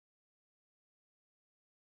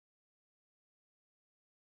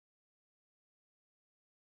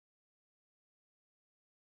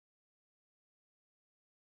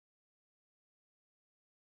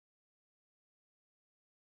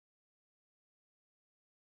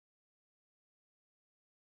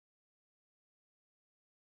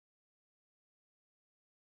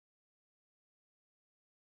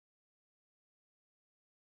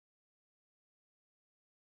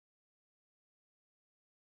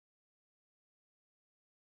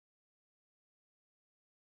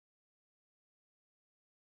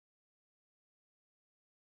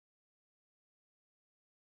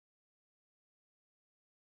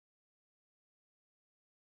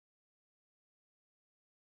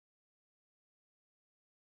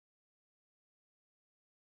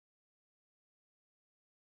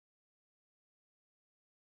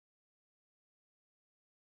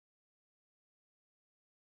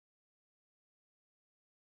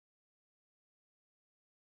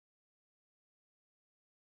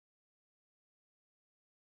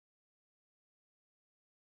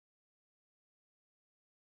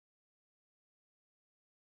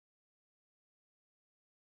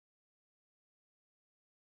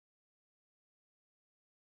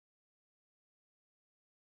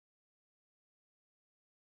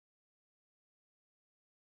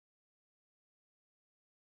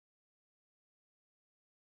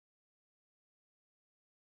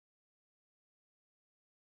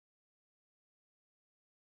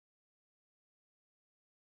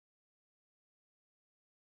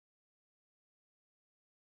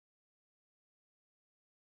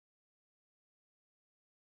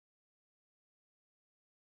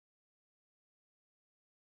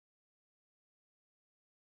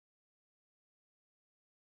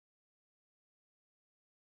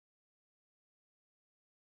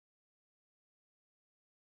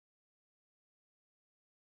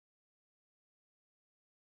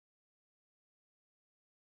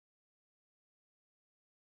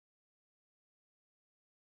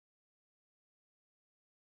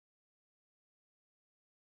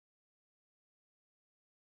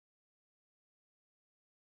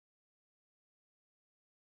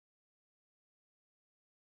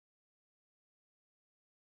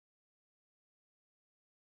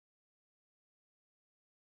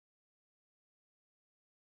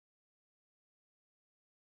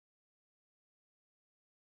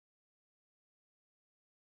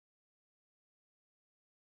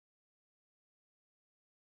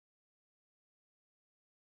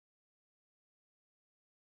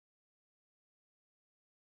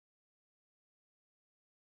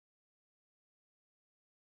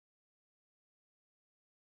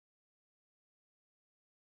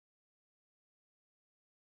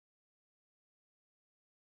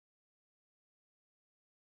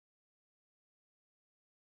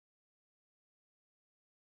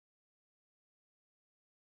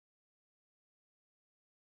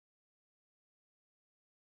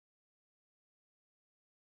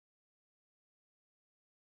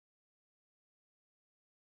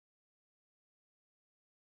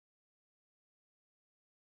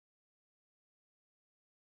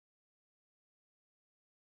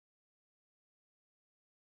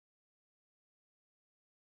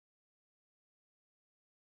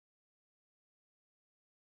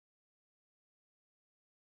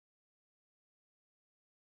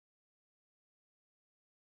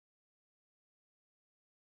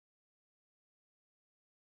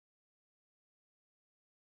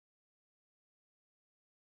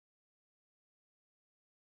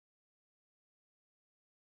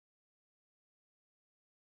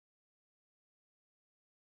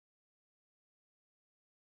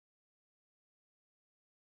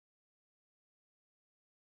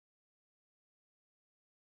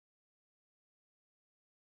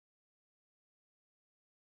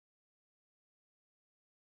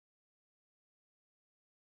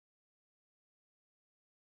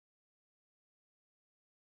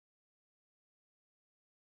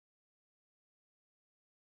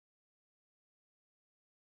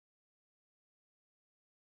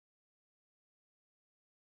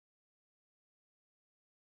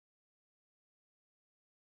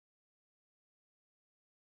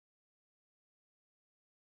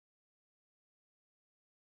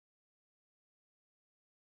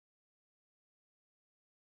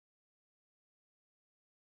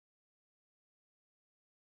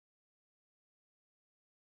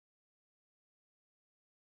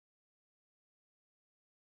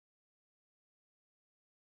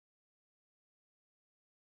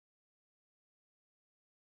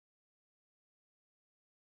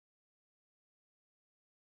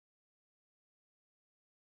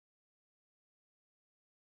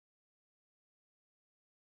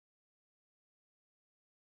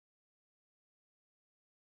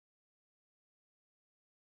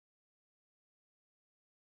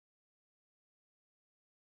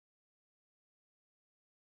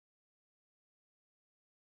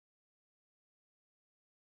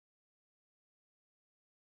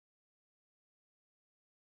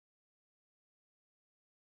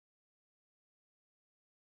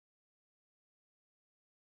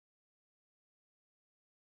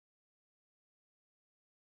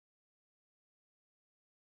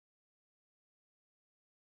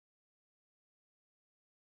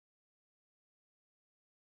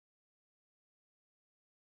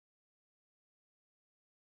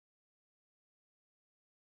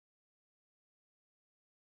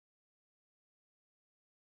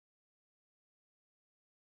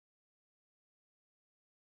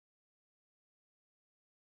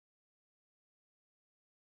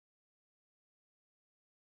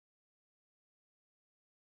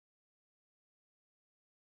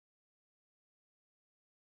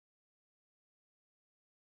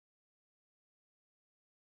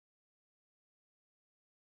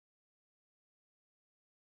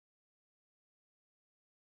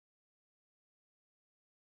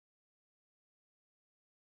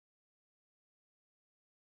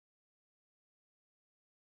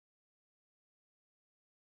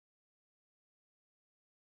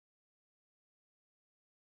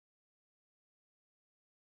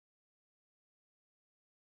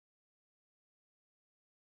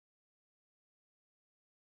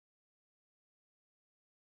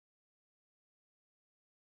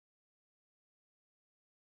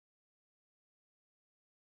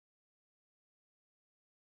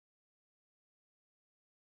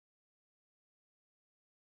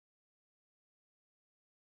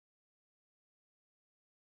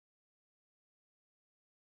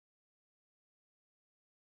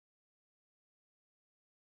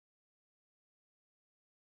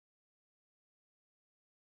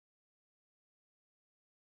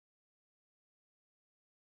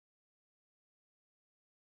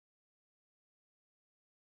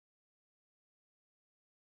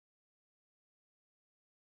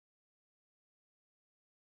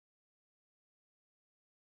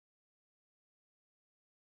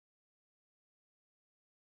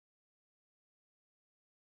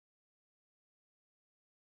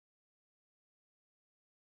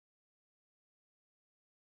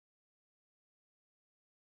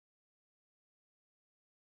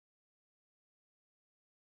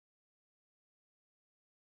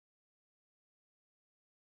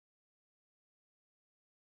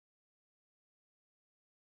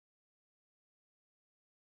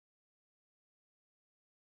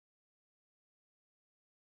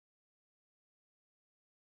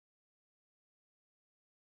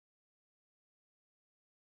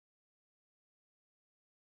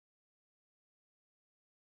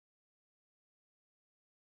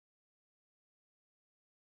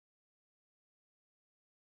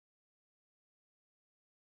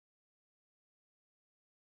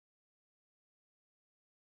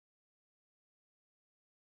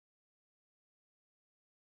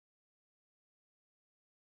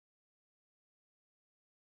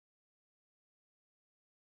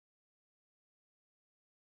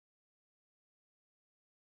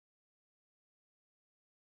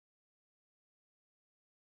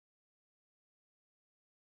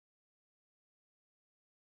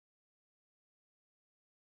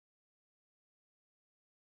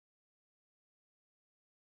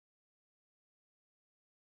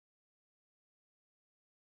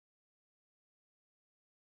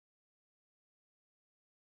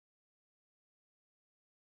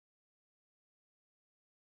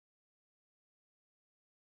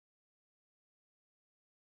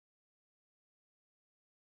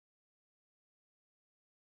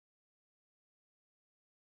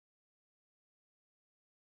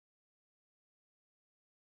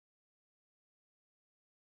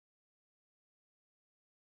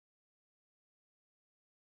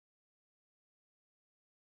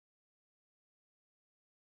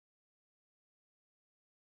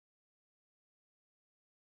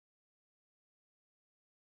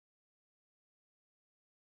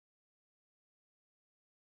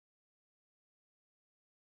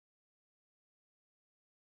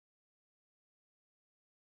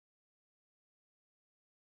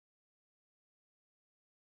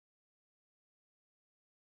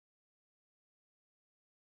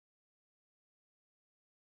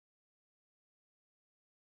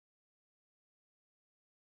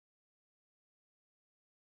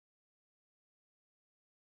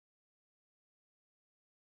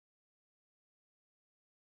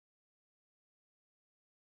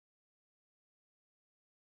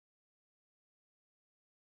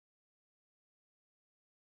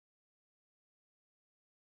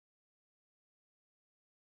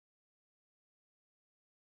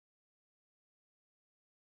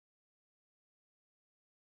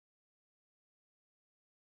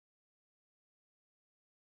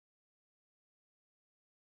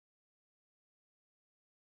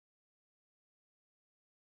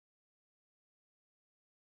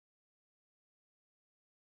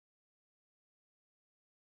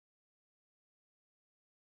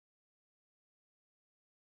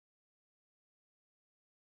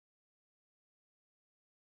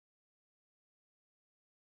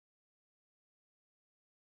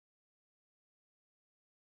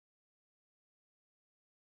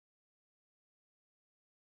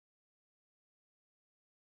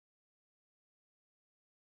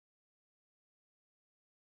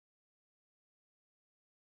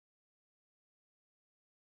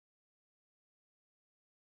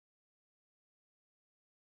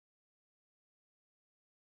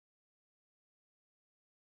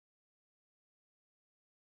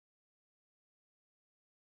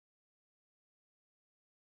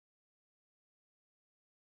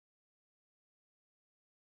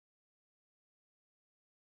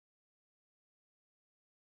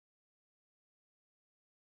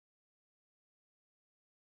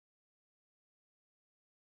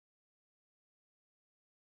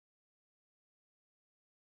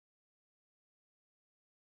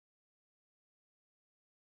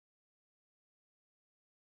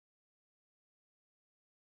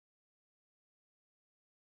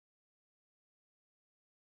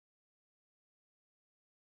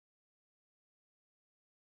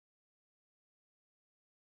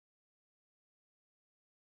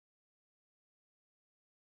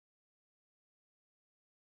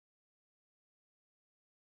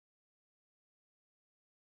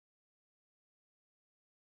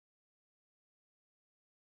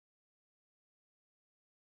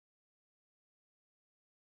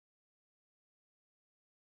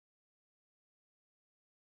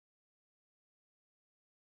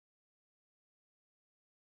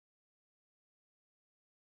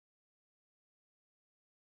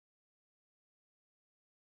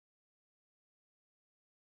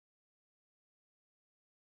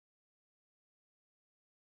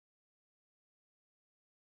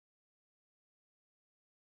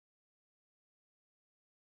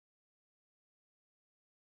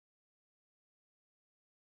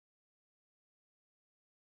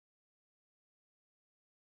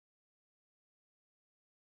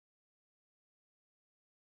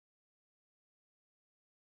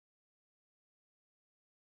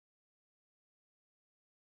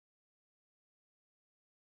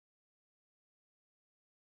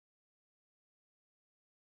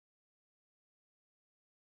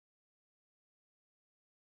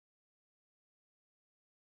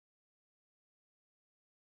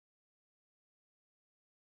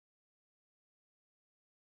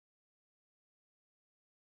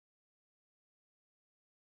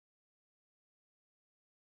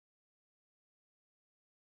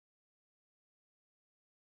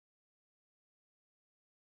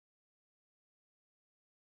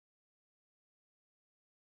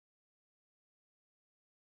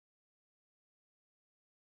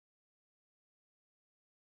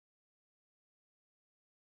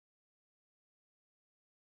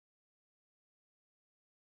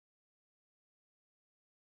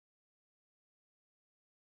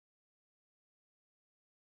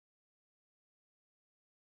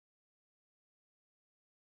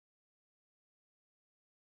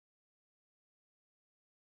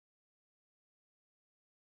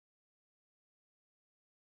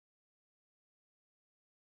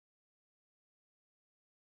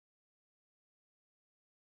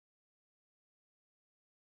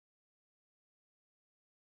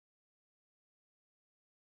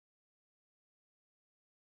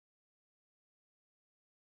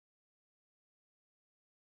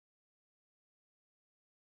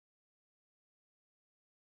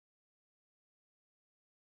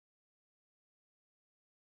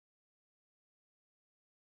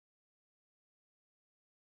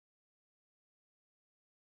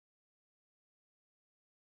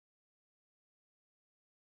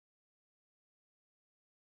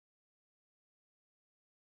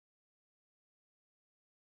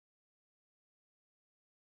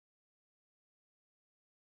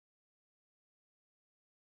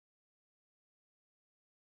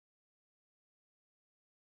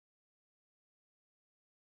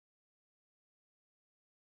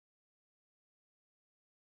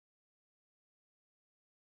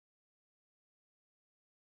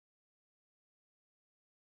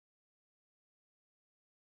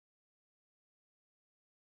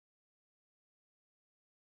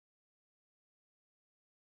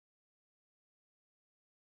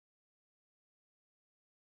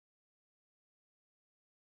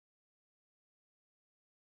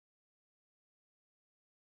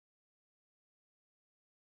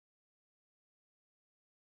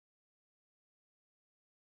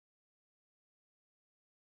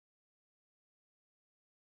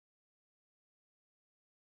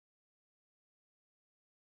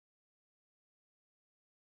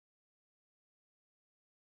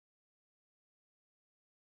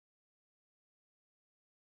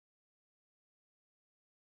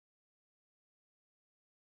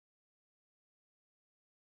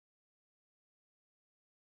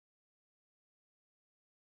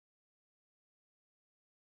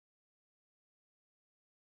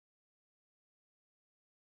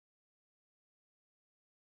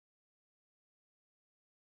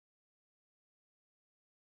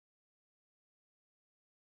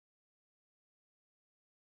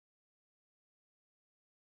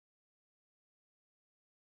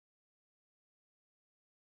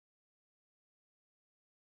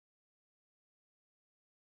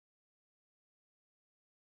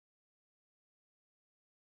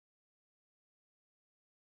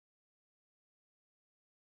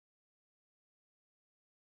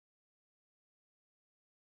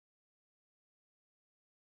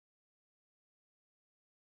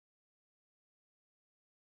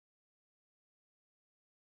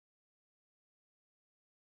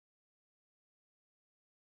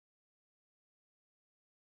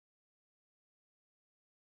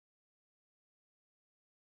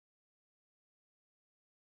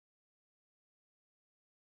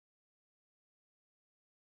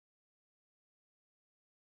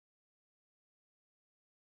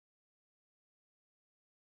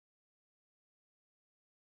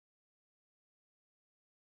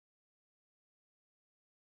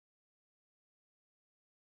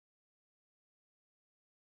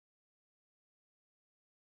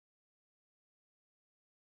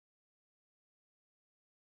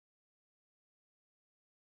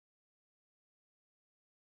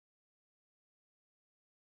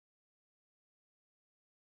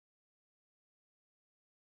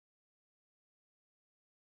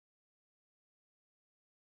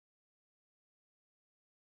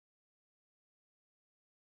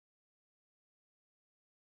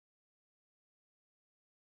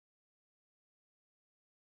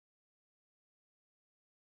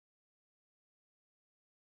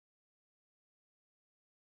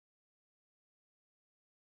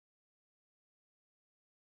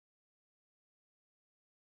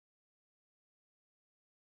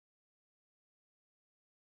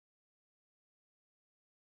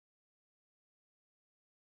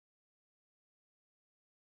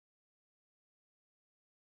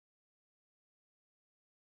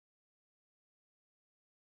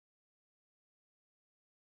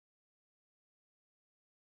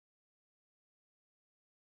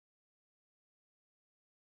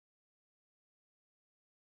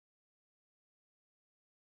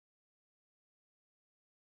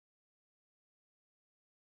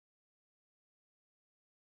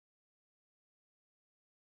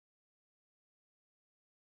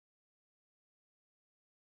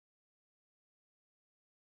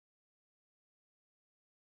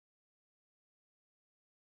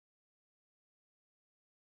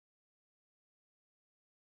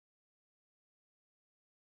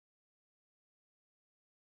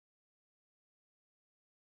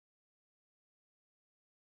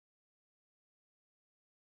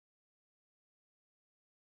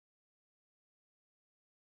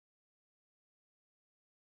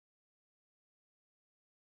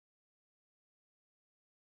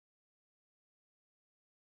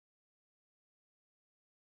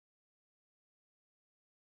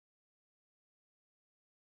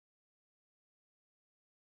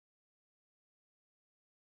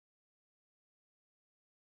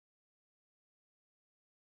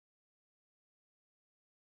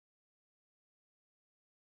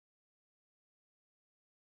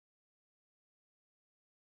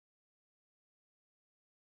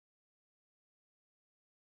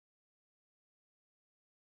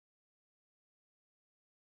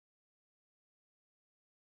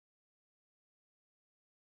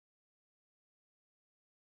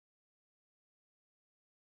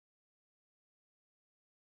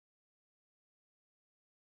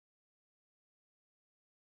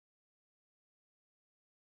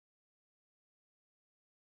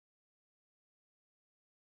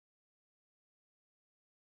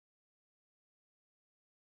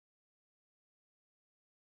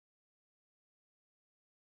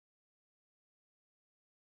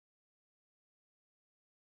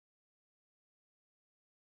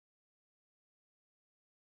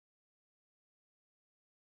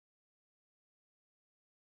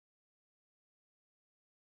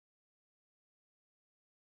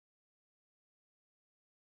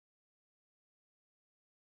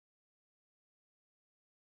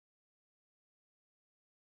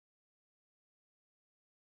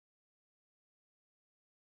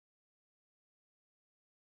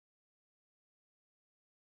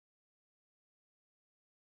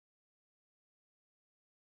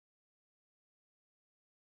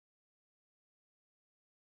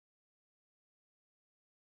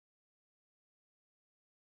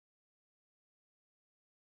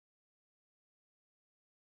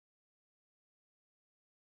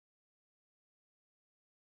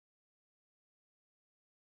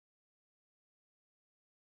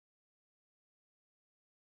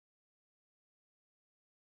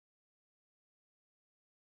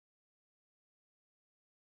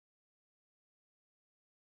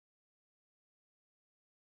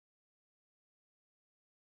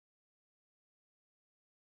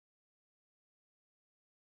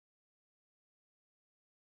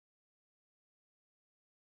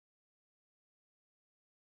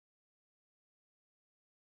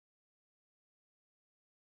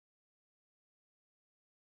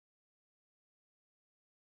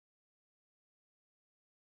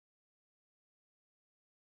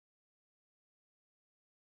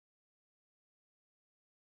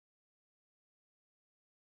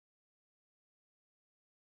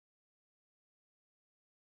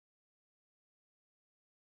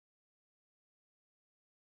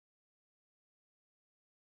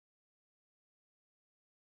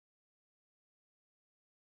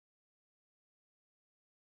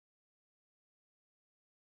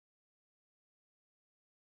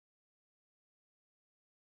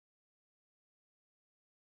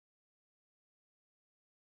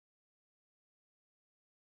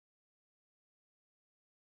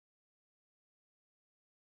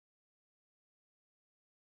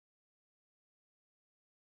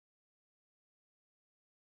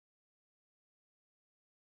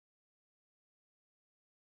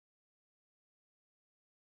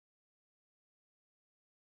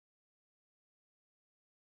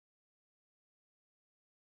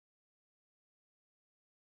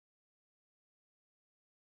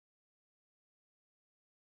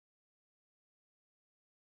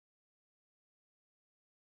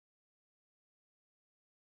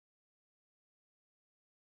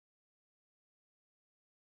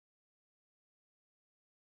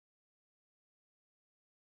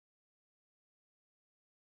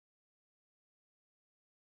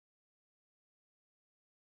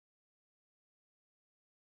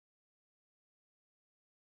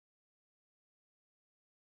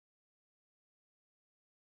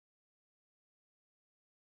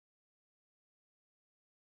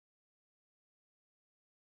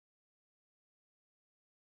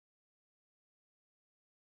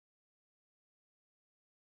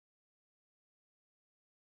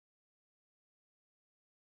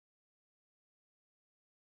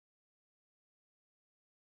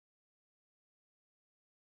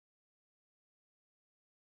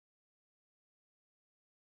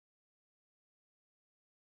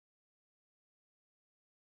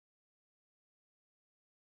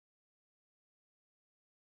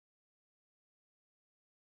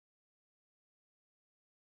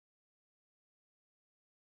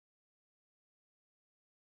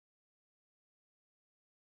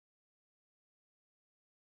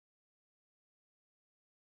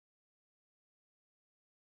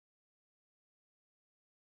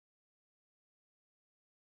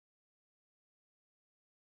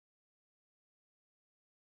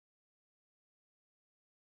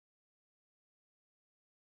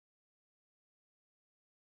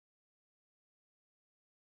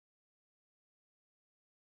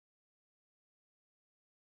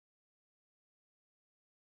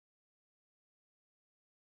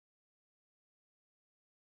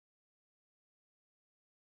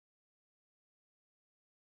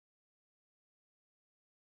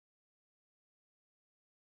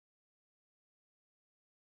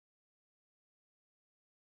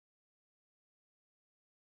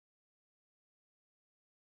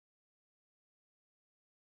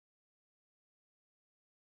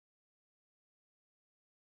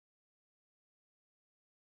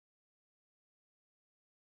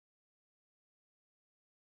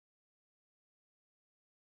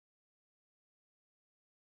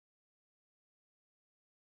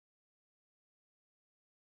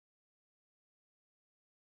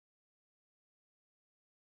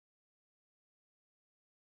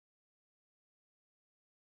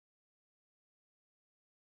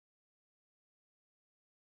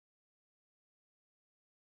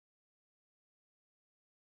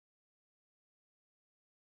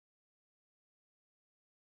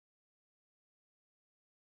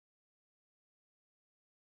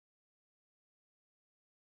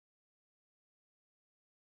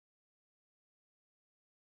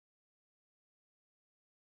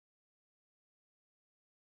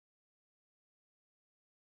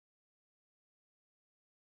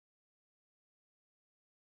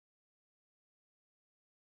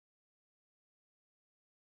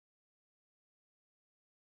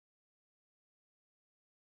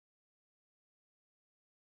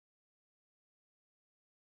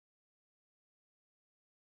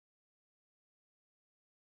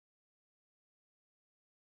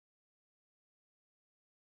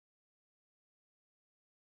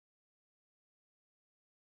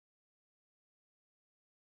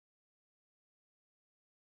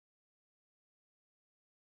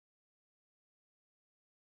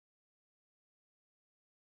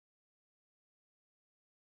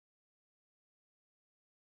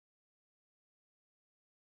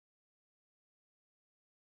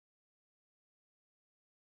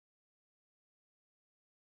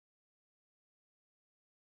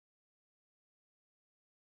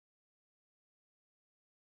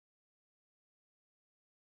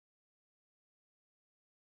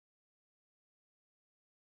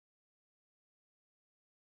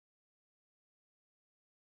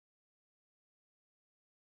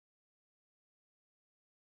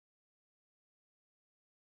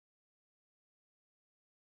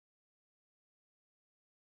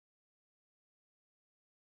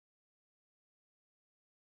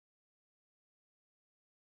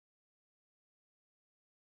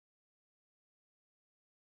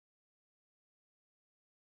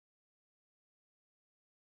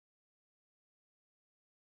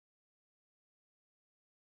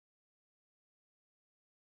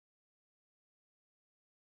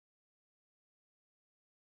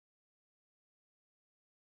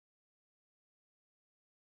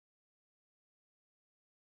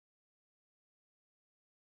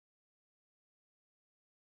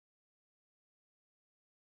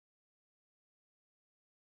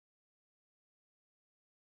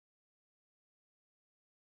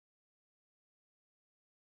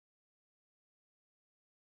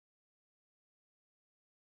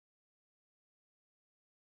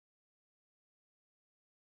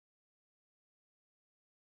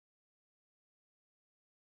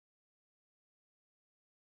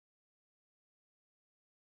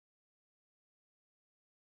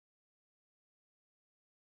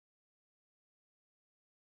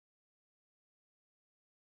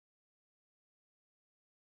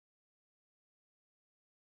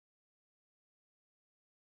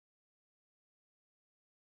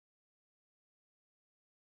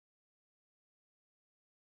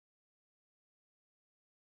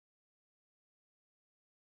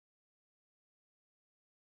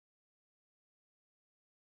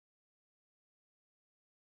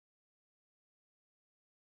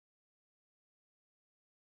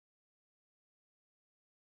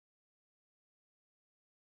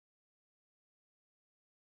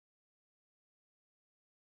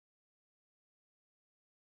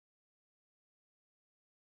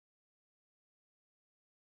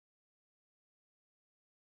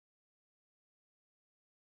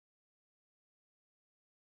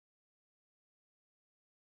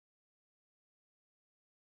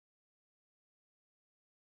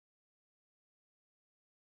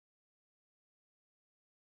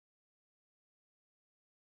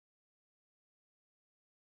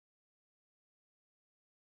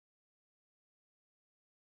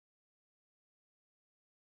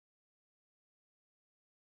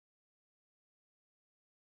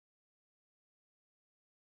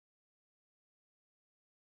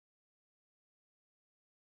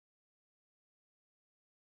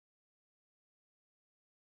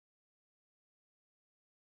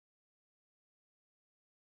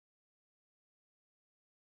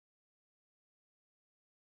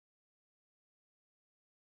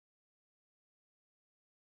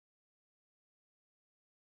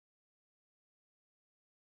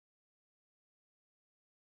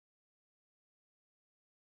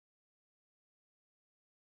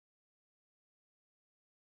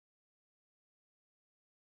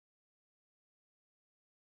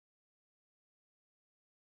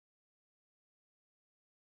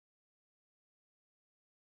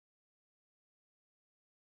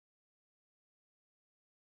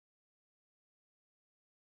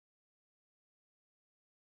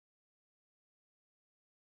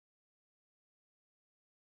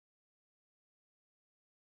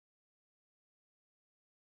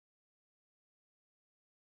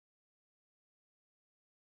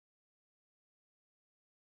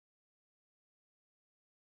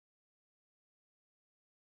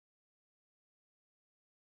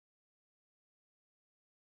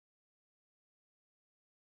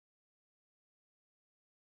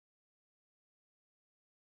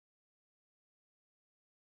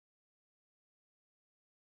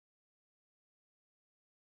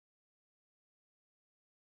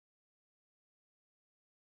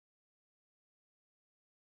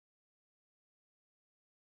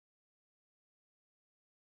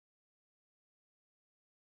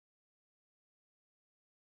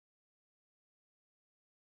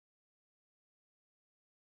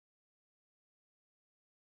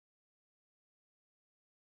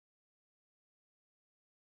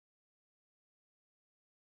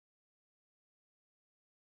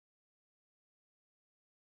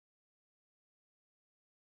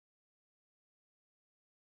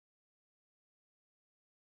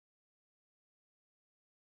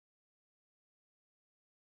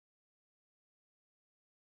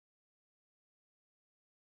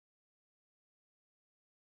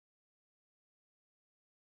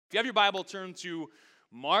If you have your Bible, turn to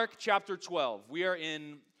Mark chapter 12. We are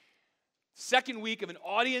in second week of an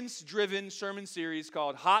audience-driven sermon series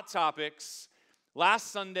called Hot Topics.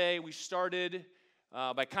 Last Sunday, we started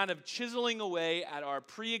by kind of chiseling away at our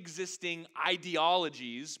pre-existing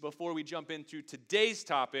ideologies before we jump into today's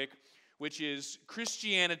topic, which is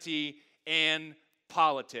Christianity and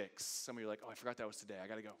politics. Some of you are like, oh, I forgot that was today. I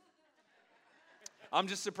got to go. I'm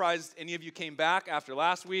just surprised any of you came back after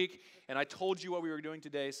last week, and I told you what we were doing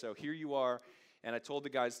today, so here you are. And I told the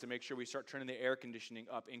guys to make sure we start turning the air conditioning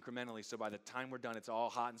up incrementally, so by the time we're done, it's all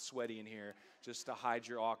hot and sweaty in here, just to hide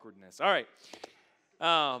your awkwardness. All right.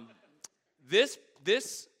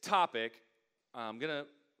 This topic, I'm going to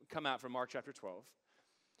come out from Mark chapter 12.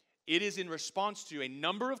 It is in response to a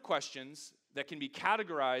number of questions that can be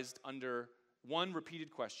categorized under one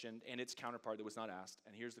repeated question and its counterpart that was not asked.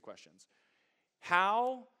 And here's the questions.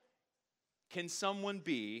 How can someone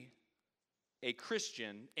be a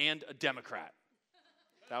Christian and a Democrat?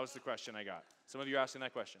 That was the question I got. Some of you are asking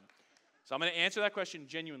that question. So I'm going to answer that question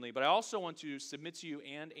genuinely, but I also want to submit to you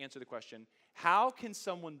and answer the question, how can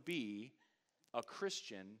someone be a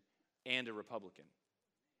Christian and a Republican?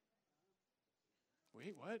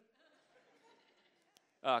 Wait, what?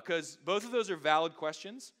 Because both of those are valid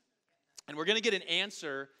questions, and we're going to get an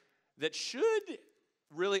answer that should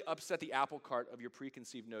really upset the apple cart of your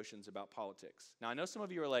preconceived notions about politics. Now, I know some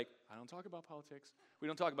of you are like, I don't talk about politics. We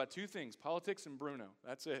don't talk about two things, politics and Bruno.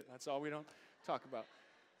 That's it. That's all we don't talk about.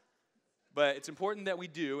 But it's important that we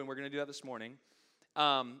do, and we're going to do that this morning.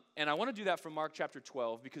 And I want to do that from Mark chapter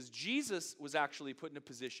 12 because Jesus was actually put in a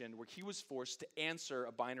position where he was forced to answer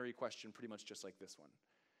a binary question pretty much just like this one.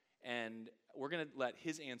 And we're going to let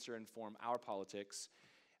his answer inform our politics.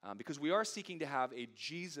 Because we are seeking to have a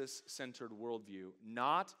Jesus-centered worldview,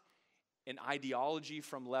 not an ideology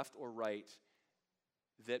from left or right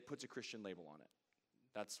that puts a Christian label on it.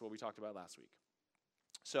 That's what we talked about last week.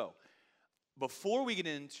 So, before we get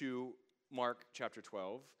into Mark chapter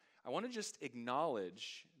 12, I want to just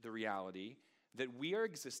acknowledge the reality that we are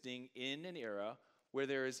existing in an era where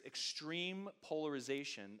there is extreme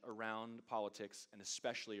polarization around politics and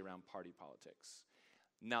especially around party politics.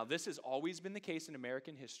 Now, this has always been the case in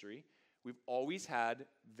American history. We've always had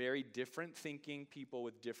very different thinking people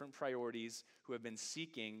with different priorities who have been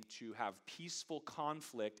seeking to have peaceful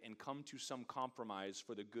conflict and come to some compromise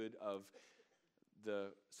for the good of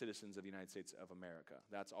the citizens of the United States of America.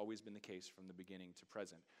 That's always been the case from the beginning to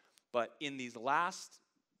present. But in these last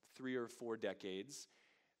 3 or 4 decades,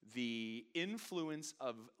 the influence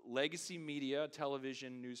of legacy media,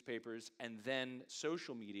 television, newspapers, and then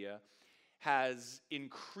social media has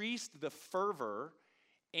increased the fervor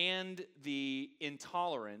and the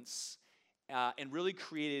intolerance and really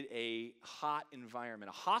created a hot environment,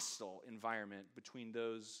 a hostile environment between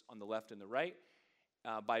those on the left and the right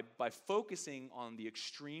by focusing on the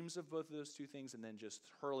extremes of both of those two things and then just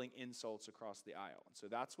hurling insults across the aisle. And so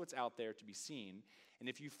that's what's out there to be seen. And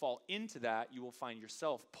if you fall into that, you will find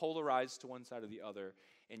yourself polarized to one side or the other.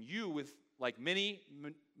 And you, with like many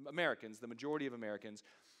Americans, the majority of Americans,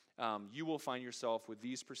 you will find yourself with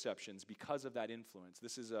these perceptions because of that influence.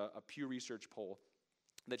 This is a Pew Research poll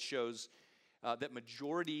that shows that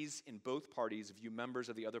majorities in both parties view members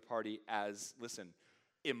of the other party as, listen,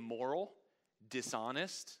 immoral,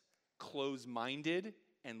 dishonest, close-minded,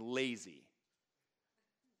 and lazy.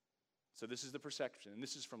 So this is the perception, and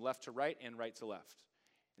this is from left to right and right to left.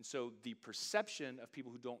 And so the perception of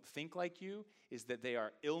people who don't think like you is that they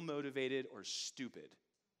are ill-motivated or stupid.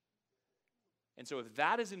 And so if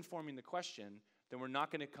that is informing the question, then we're not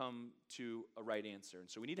going to come to a right answer. And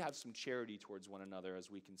so we need to have some charity towards one another as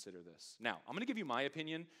we consider this. Now, I'm going to give you my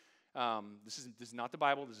opinion. This is not the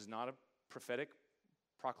Bible. This is not a prophetic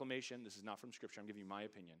proclamation. This is not from Scripture. I'm giving you my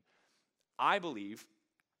opinion. I believe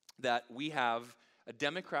that we have a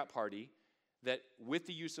Democrat Party that, with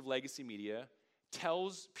the use of legacy media,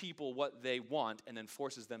 tells people what they want and then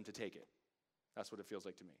forces them to take it. That's what it feels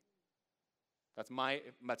like to me. That's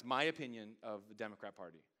my opinion of the Democrat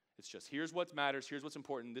Party. It's just, here's what matters, here's what's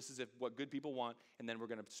important, this is what good people want, and then we're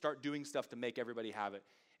going to start doing stuff to make everybody have it,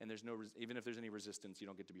 and there's no, even if there's any resistance, you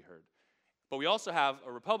don't get to be heard. But we also have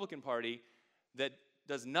a Republican Party that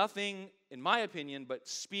does nothing, in my opinion, but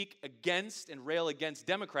speak against and rail against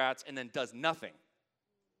Democrats and then does nothing.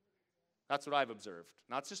 That's what I've observed.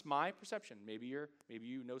 Not just my perception. Maybe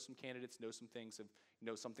you know some candidates, know some things,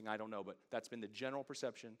 know something I don't know, but that's been the general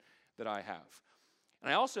perception that I have. And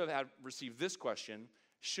I also have received this question,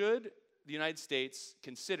 should the United States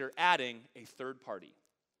consider adding a third party?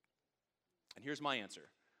 And here's my answer.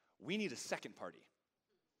 We need a second party.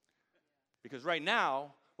 Because right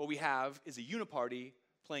now, what we have is a uniparty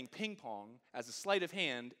playing ping pong as a sleight of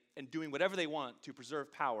hand and doing whatever they want to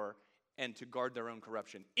preserve power and to guard their own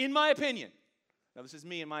corruption. In my opinion. Now, this is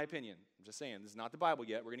me in my opinion. I'm just saying, this is not the Bible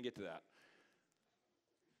yet. We're going to get to that.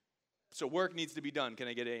 So work needs to be done. Can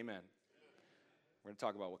I get an amen? We're going to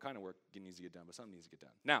talk about what kind of work needs to get done, but something needs to get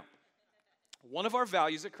done. Now, one of our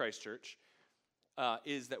values at Christ Church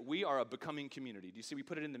is that we are a becoming community. Do you see we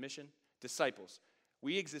put it in the mission? Disciples.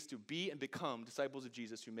 We exist to be and become disciples of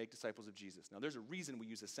Jesus who make disciples of Jesus. Now, there's a reason we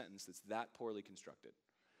use a sentence that's that poorly constructed,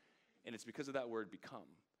 and it's because of that word become.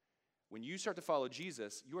 When you start to follow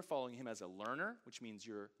Jesus, you are following him as a learner, which means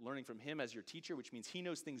you're learning from him as your teacher, which means he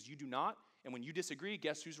knows things you do not, and when you disagree,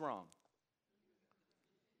 guess who's wrong?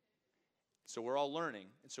 So we're all learning,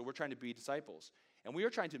 and so we're trying to be disciples. And we are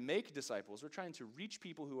trying to make disciples. We're trying to reach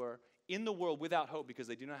people who are in the world without hope because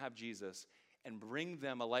they do not have Jesus and bring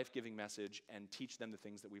them a life-giving message and teach them the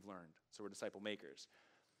things that we've learned. So we're disciple makers.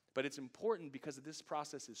 But it's important because this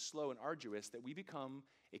process is slow and arduous that we become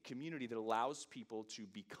a community that allows people to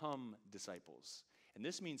become disciples. And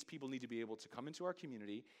this means people need to be able to come into our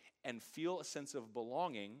community and feel a sense of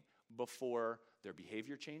belonging before their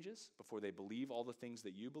behavior changes, before they believe all the things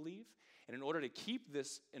that you believe. And in order to keep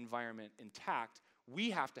this environment intact,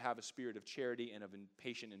 we have to have a spirit of charity and of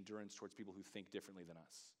patient endurance towards people who think differently than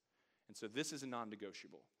us. And so this is a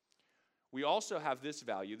non-negotiable. We also have this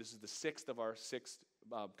value. This is the sixth of our six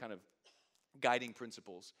kind of guiding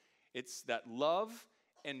principles. It's that love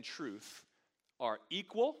and truth are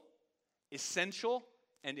equal, essential,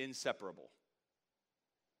 and inseparable.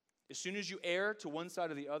 As soon as you err to one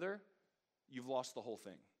side or the other, you've lost the whole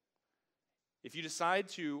thing. If you decide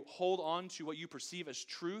to hold on to what you perceive as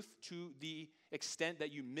truth to the extent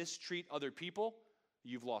that you mistreat other people,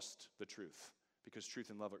 you've lost the truth, because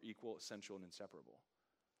truth and love are equal, essential, and inseparable.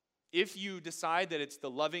 If you decide that it's the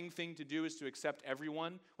loving thing to do is to accept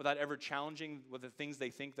everyone without ever challenging with the things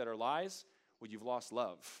they think that are lies, well, you've lost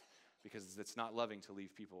love, because it's not loving to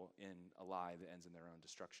leave people in a lie that ends in their own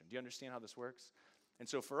destruction. Do you understand how this works? And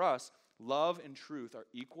so for us, love and truth are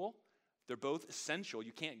equal. They're both essential.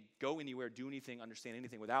 You can't go anywhere, do anything, understand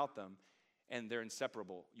anything without them, and they're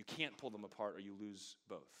inseparable. You can't pull them apart or you lose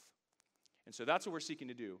both. And so that's what we're seeking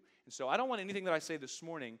to do. And so I don't want anything that I say this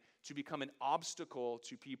morning to become an obstacle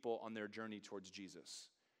to people on their journey towards Jesus.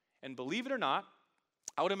 And believe it or not,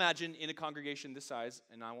 I would imagine in a congregation this size,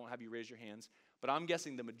 and I won't have you raise your hands, but I'm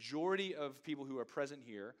guessing the majority of people who are present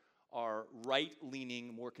here are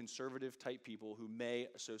right-leaning, more conservative type people who may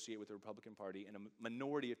associate with the Republican Party, and a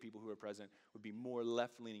minority of people who are present would be more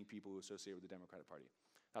left-leaning people who associate with the Democratic Party.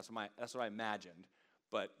 That's what I imagined.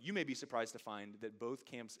 But you may be surprised to find that both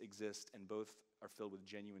camps exist and both are filled with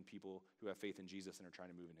genuine people who have faith in Jesus and are trying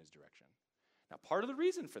to move in his direction. Now, part of the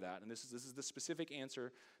reason for that, and this is the specific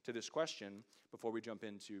answer to this question before we jump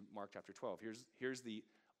into Mark chapter 12. Here's the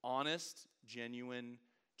honest, genuine,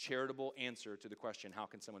 charitable answer to the question, how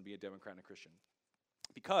can someone be a Democrat and a Christian?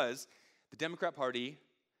 Because the Democrat Party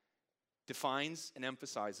defines and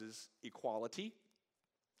emphasizes equality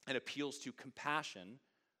and appeals to compassion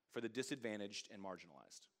for the disadvantaged and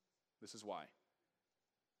marginalized. This is why.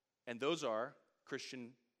 And those are Christian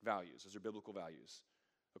values. Those are biblical values.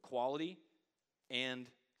 Equality and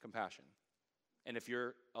compassion. And if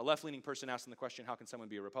you're a left-leaning person asking the question, how can someone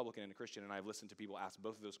be a Republican and a Christian? And I've listened to people ask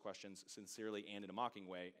both of those questions sincerely and in a mocking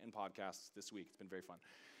way in podcasts this week. It's been very fun.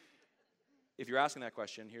 If you're asking that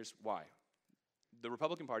question, here's why. The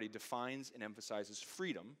Republican Party defines and emphasizes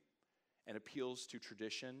freedom and appeals to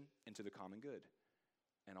tradition and to the common good.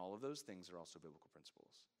 And all of those things are also biblical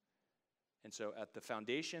principles. And so at the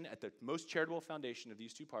foundation, at the most charitable foundation of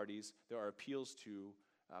these two parties, there are appeals to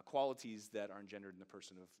qualities that are engendered in the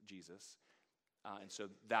person of Jesus. And so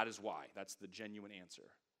that is why. That's the genuine answer.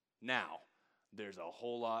 Now, there's a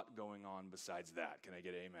whole lot going on besides that. Can I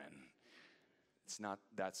get amen? It's not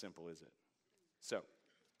that simple, is it? So,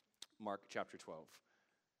 Mark chapter 12,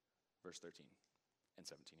 verse 13 and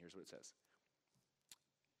 17. Here's what it says.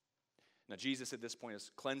 Now, Jesus at this point has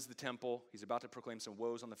cleansed the temple. He's about to proclaim some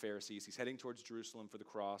woes on the Pharisees. He's heading towards Jerusalem for the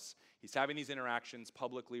cross. He's having these interactions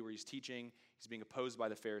publicly where he's teaching. He's being opposed by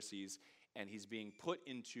the Pharisees. And he's being put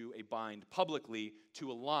into a bind publicly to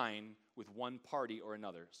align with one party or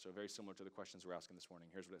another. So very similar to the questions we're asking this morning.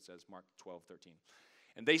 Here's what it says, Mark 12:13.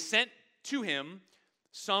 And they sent to him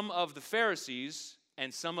some of the Pharisees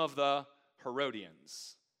and some of the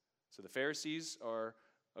Herodians. So the Pharisees are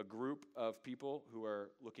a group of people who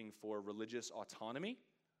are looking for religious autonomy,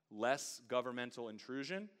 less governmental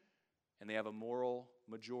intrusion, and they have a moral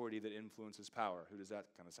majority that influences power. Who does that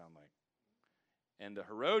kind of sound like? And the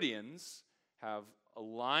Herodians have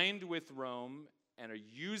aligned with Rome and are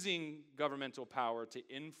using governmental power to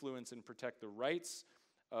influence and protect the rights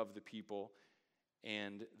of the people,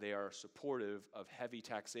 and they are supportive of heavy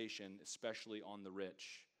taxation, especially on the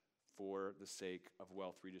rich, for the sake of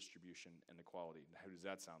wealth redistribution and equality. How does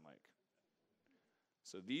that sound like?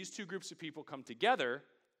 So these two groups of people come together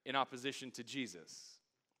in opposition to Jesus.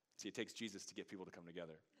 See, it takes Jesus to get people to come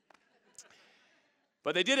together.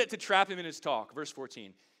 But they did it to trap him in his talk. Verse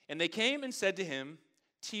 14. And they came and said to him,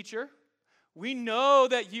 Teacher, we know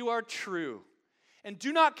that you are true and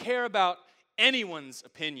do not care about anyone's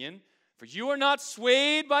opinion, for you are not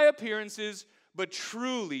swayed by appearances, but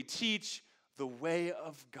truly teach the way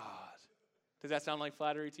of God. Does that sound like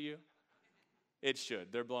flattery to you? It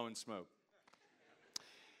should. They're blowing smoke.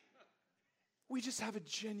 We just have a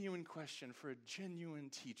genuine question for a genuine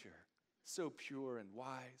teacher, so pure and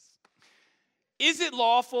wise. Is it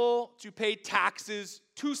lawful to pay taxes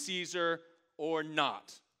to Caesar or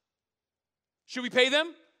not? Should we pay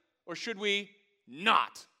them or should we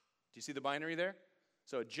not? Do you see the binary there?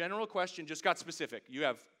 So a general question just got specific. You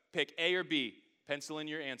have pick A or B, pencil in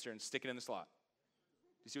your answer and stick it in the slot.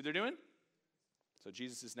 Do you see what they're doing? So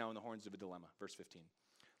Jesus is now in the horns of a dilemma. Verse 15.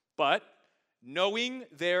 But knowing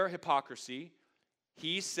their hypocrisy,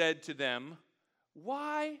 he said to them,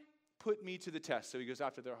 why put me to the test? So he goes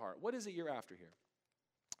after their heart. What is it you're after here?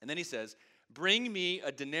 And then he says, bring me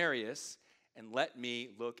a denarius and let me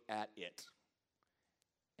look at it.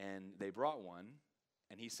 And they brought one,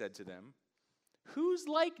 and he said to them, whose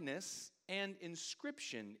likeness and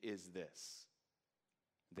inscription is this?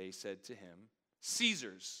 They said to him,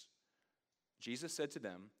 Caesar's. Jesus said to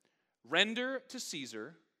them, render to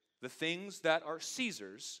Caesar the things that are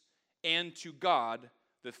Caesar's, and to God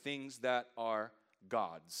the things that are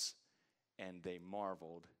God's. And they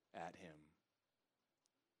marveled at him.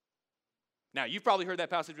 Now, you've probably heard that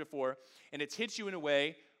passage before, and it's hit you in a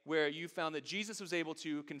way where you found that Jesus was able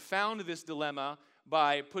to confound this dilemma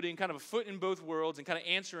by putting kind of a foot in both worlds and kind of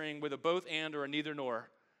answering with a both and or a neither nor.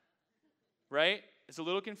 Right? It's a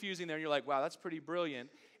little confusing there, and you're like, wow, that's pretty brilliant.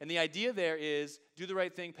 And the idea there is do the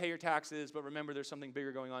right thing, pay your taxes, but remember there's something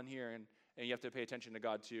bigger going on here, and you have to pay attention to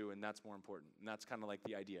God too, and that's more important. And that's kind of like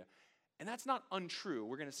the idea. And that's not untrue.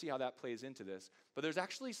 We're going to see how that plays into this. But there's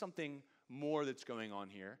actually something more that's going on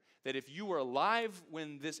here, that if you were alive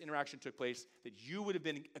when this interaction took place, that you would have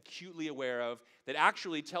been acutely aware of, that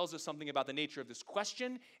actually tells us something about the nature of this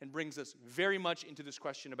question and brings us very much into this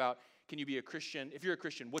question about, can you be a Christian? If you're a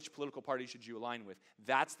Christian, which political party should you align with?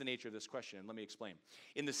 That's the nature of this question, and let me explain.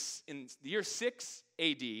 In the year 6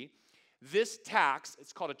 AD, this tax,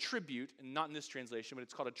 it's called a tribute, and not in this translation, but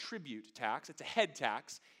it's called a tribute tax. It's a head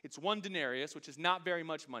tax. It's 1 denarius, which is not very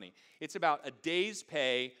much money. It's about a day's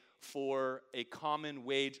pay for a common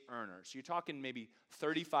wage earner. So you're talking maybe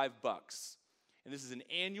 $35. And this is an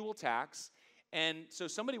annual tax. And so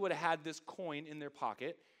somebody would have had this coin in their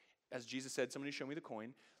pocket. As Jesus said, somebody show me the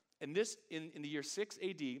coin. And this, in the year 6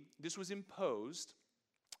 AD, this was imposed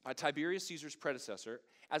by Tiberius Caesar's predecessor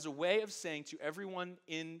as a way of saying to everyone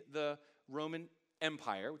in the Roman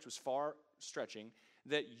Empire, which was far stretching,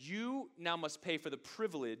 that you now must pay for the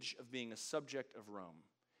privilege of being a subject of Rome.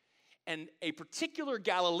 And a particular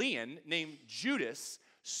Galilean named Judas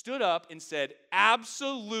stood up and said,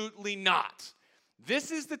 absolutely not. This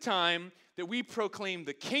is the time that we proclaim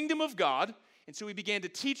the kingdom of God. And so he began to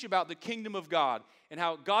teach about the kingdom of God and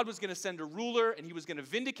how God was going to send a ruler and he was going to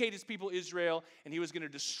vindicate his people Israel and he was going to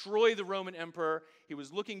destroy the Roman emperor. He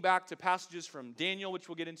was looking back to passages from Daniel, which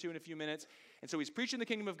we'll get into in a few minutes. And so he's preaching the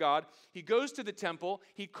kingdom of God. He goes to the temple.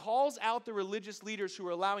 He calls out the religious leaders who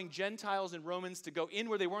were allowing Gentiles and Romans to go in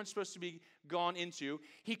where they weren't supposed to be gone into.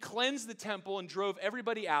 He cleansed the temple and drove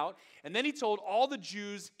everybody out. And then he told all the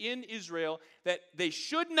Jews in Israel that they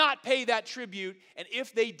should not pay that tribute, and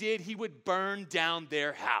if they did, he would burn down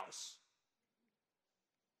their house.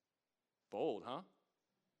 Bold, huh?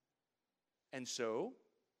 And so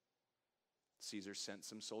Caesar sent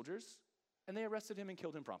some soldiers, and they arrested him and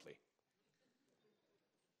killed him promptly.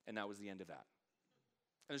 And that was the end of that.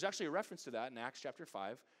 And there's actually a reference to that in Acts chapter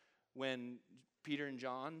 5 when Peter and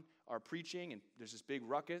John are preaching and there's this big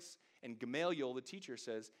ruckus and Gamaliel, the teacher,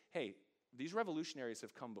 says, hey, these revolutionaries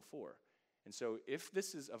have come before. And so if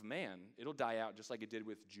this is of man, it'll die out just like it did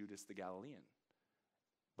with Judas the Galilean.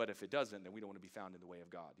 But if it doesn't, then we don't want to be found in the way of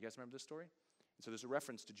God. You guys remember this story? And so there's a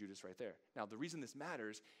reference to Judas right there. Now, the reason this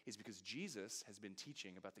matters is because Jesus has been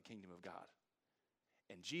teaching about the kingdom of God.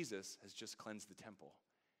 And Jesus has just cleansed the temple.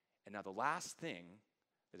 And now the last thing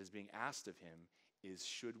that is being asked of him is,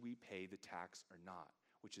 should we pay the tax or not?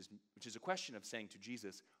 Which is a question of saying to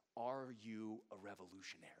Jesus, are you a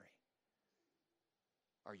revolutionary?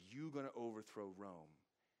 Are you going to overthrow Rome?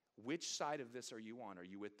 Which side of this are you on? Are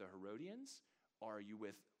you with the Herodians or are you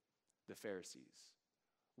with the Pharisees?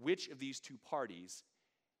 which of these two parties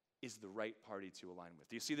is the right party to align with.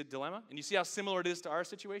 Do you see the dilemma? And you see how similar it is to our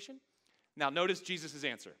situation? Now, notice Jesus'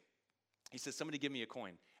 answer. He says, somebody give me a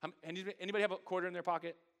coin. Anybody have a quarter in their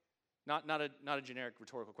pocket? Not a generic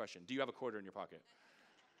rhetorical question. Do you have a quarter in your pocket?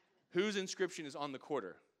 Whose inscription is on the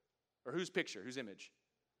quarter? Or whose picture, whose image?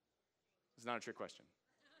 It's not a trick question.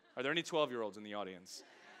 Are there any 12-year-olds in the audience?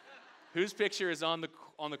 Whose picture is on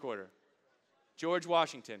the quarter? George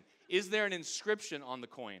Washington. Is there an inscription on the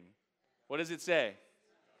coin? What does it say?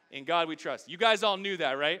 In God we trust. You guys all knew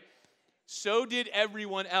that, right? So did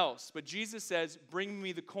everyone else. But Jesus says, bring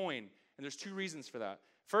me the coin. And there's two reasons for that.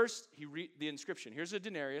 First, the inscription. Here's a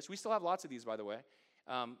denarius. We still have lots of these, by the way.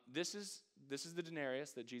 This is the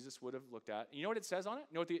denarius that Jesus would have looked at. You know what it says on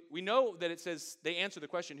it? We know that it says, they answer the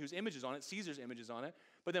question, whose image is on it? Caesar's image is on it.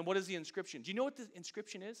 But then what is the inscription? Do you know what the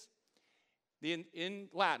inscription is? In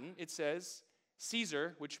Latin, it says,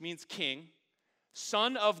 Caesar, which means king,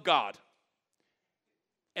 son of God.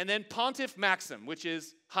 And then Pontiff Maxim, which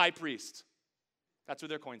is high priest. That's what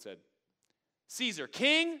their coin said. Caesar,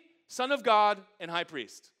 king, son of God, and high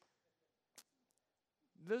priest.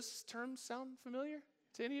 Those terms sound familiar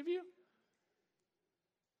to any of you?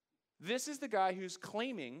 This is the guy who's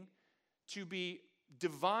claiming to be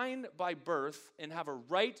divine by birth and have a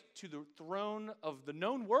right to the throne of the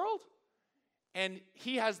known world. And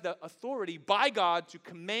he has the authority by God to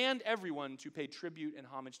command everyone to pay tribute and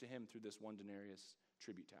homage to him through this one denarius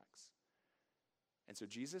tribute tax. And so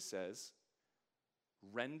Jesus says,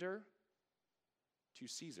 render to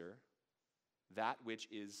Caesar that which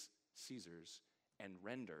is Caesar's, and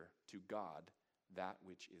render to God that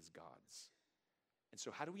which is God's. And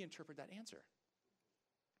so how do we interpret that answer?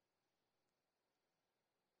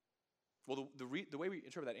 Well, the way we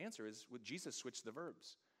interpret that answer is with Jesus switched the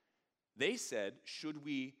verbs. They said, should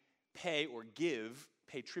we pay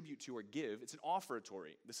tribute to or give? It's an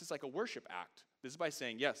offertory. This is like a worship act. This is by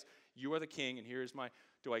saying, yes, you are the king, and here's my,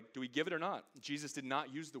 do we give it or not? Jesus did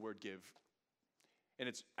not use the word give. And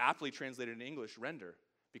it's aptly translated in English, render,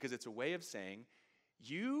 because it's a way of saying,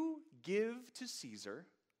 you give to Caesar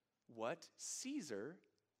what Caesar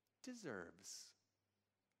deserves.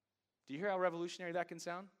 Do you hear how revolutionary that can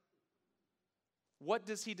sound? What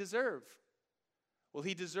does he deserve? Well,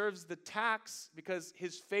 he deserves the tax because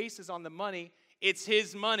his face is on the money. It's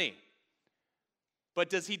his money. But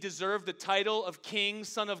does he deserve the title of king,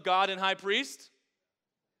 son of God, and high priest?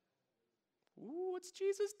 Ooh, what's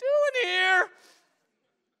Jesus doing here?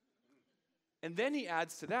 And then he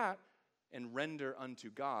adds to that, and render unto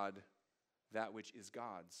God that which is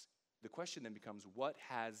God's. The question then becomes, what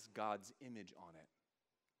has God's image on it?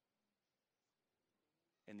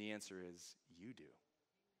 And the answer is, you do.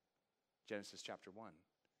 Genesis chapter 1.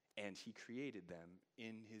 And he created them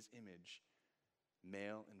in his image.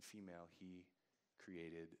 Male and female, he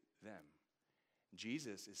created them.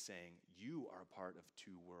 Jesus is saying, you are a part of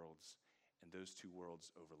two worlds, and those two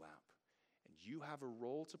worlds overlap. And you have a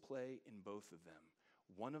role to play in both of them.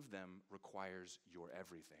 One of them requires your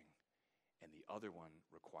everything, and the other one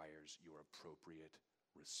requires your appropriate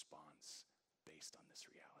response based on this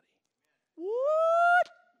reality. What?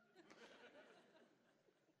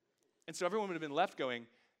 And so everyone would have been left going,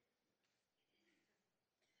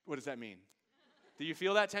 what does that mean? Do you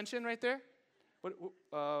feel that tension right there? What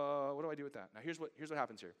do I do with that? Now here's what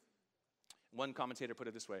happens here. One commentator put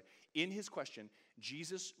it this way. In his question,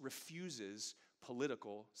 Jesus refuses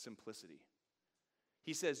political simplicity.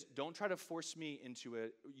 He says, don't try to force me into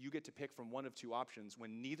it. You get to pick from one of two options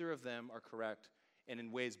when neither of them are correct, and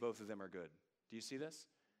in ways both of them are good. Do you see this?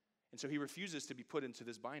 And so he refuses to be put into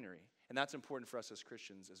this binary. And that's important for us as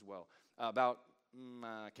Christians as well. I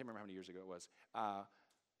can't remember how many years ago it was.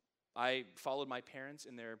 I followed my parents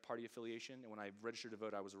in their party affiliation, and when I registered to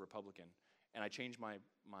vote, I was a Republican. And I changed my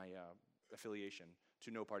affiliation to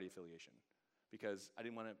no party affiliation because I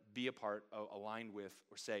didn't want to be a part, aligned with,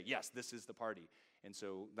 or say, yes, this is the party. And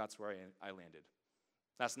so that's where I landed.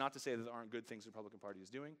 That's not to say that there aren't good things the Republican Party is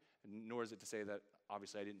doing, nor is it to say that,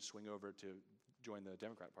 obviously, I didn't swing over to join the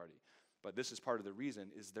Democrat Party. But this is part of the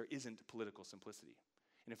reason is there isn't political simplicity.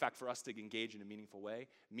 And in fact, for us to engage in a meaningful way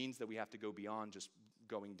means that we have to go beyond just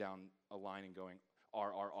going down a line and going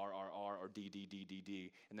R, or D,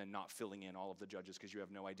 D, and then not filling in all of the judges because you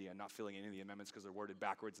have no idea, not filling in any of the amendments because they're worded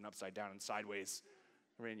backwards and upside down and sideways.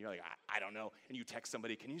 And you're like, I don't know. And you text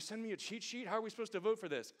somebody, can you send me a cheat sheet? How are we supposed to vote for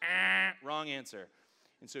this? Wrong answer.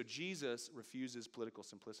 And so Jesus refuses political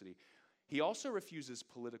simplicity. He also refuses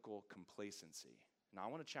political complacency. Now, I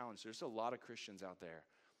want to challenge, there's a lot of Christians out there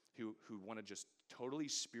who want to just totally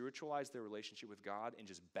spiritualize their relationship with God and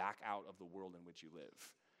just back out of the world in which you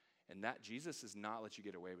live. And that Jesus does not let you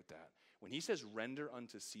get away with that. When he says render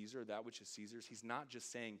unto Caesar that which is Caesar's, he's not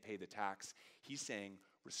just saying pay the tax. He's saying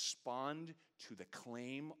respond to the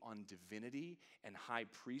claim on divinity and high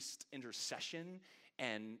priest intercession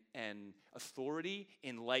and authority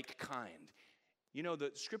in like kind. You know,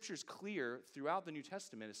 the scripture's clear throughout the New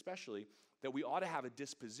Testament especially that we ought to have a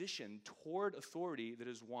disposition toward authority that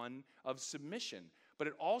is one of submission. But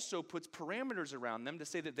it also puts parameters around them to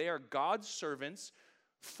say that they are God's servants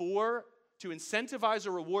to incentivize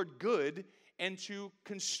or reward good and to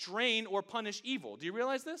constrain or punish evil. Do you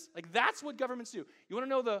realize this? Like, that's what governments do. You want to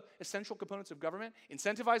know the essential components of government?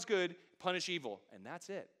 Incentivize good, punish evil, and that's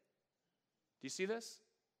it. Do you see this?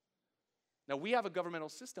 Now, we have a governmental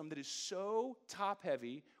system that is so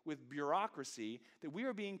top-heavy with bureaucracy that we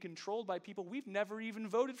are being controlled by people we've never even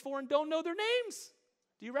voted for and don't know their names.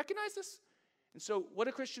 Do you recognize this? And so what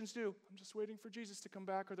do Christians do? I'm just waiting for Jesus to come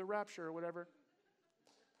back or the rapture or whatever.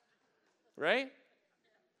 Right?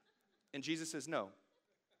 And Jesus says no.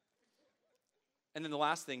 And then the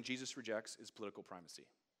last thing Jesus rejects is political primacy.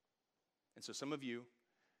 And so some of you,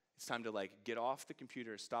 it's time to get off the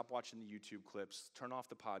computer, stop watching the YouTube clips, turn off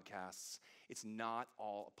the podcasts. It's not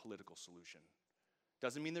all a political solution.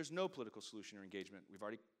 Doesn't mean there's no political solution or engagement. We've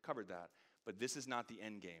already covered that. But this is not the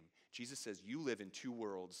end game. Jesus says you live in two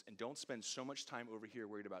worlds and don't spend so much time over here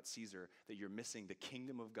worried about Caesar that you're missing the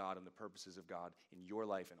kingdom of God and the purposes of God in your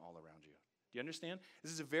life and all around you. Do you understand?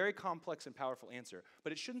 This is a very complex and powerful answer,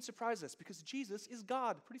 but it shouldn't surprise us because Jesus is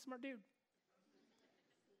God. Pretty smart dude.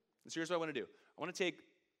 And so here's what I want to do. I want to take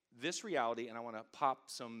this reality and I want to pop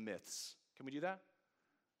some myths. Can we do that?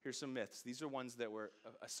 Here's some myths. These are ones that were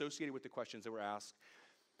associated with the questions that were asked,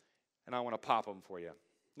 and I want to pop them for you.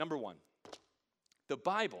 Number one, the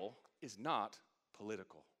Bible is not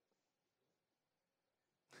political.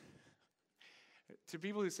 To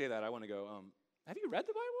people who say that, I want to go, have you read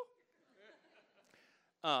the Bible?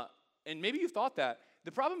 And maybe you thought that.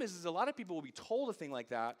 The problem is a lot of people will be told a thing like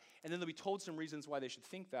that, and then they'll be told some reasons why they should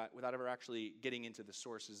think that without ever actually getting into the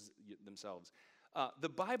sources themselves. The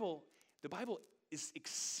Bible is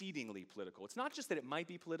exceedingly political. It's not just that it might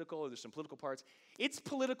be political or there's some political parts. It's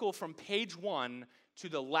political from page 1 to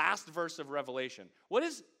the last verse of Revelation. What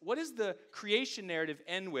is the creation narrative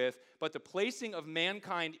end with but the placing of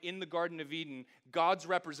mankind in the Garden of Eden, God's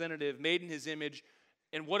representative, made in his image,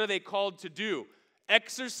 and what are they called to do?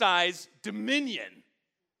 Exercise dominion.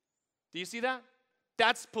 Do you see that?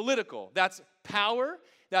 That's political. That's power.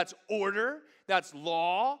 That's order. That's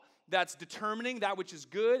law. That's determining that which is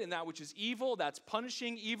good and that which is evil. That's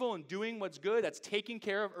punishing evil and doing what's good. That's taking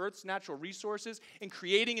care of Earth's natural resources and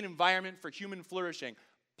creating an environment for human flourishing.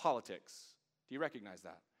 Politics. Do you recognize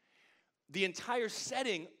that? The entire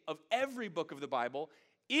setting of every book of the Bible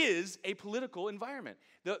is a political environment.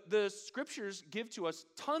 The scriptures give to us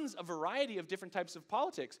tons of variety of different types of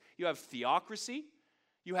politics. You have theocracy,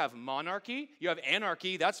 you have monarchy, you have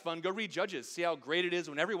anarchy. That's fun. Go read Judges. See how great it is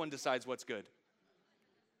when everyone decides what's good.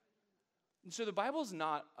 And so the Bible is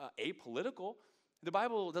not apolitical. The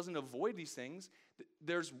Bible doesn't avoid these things.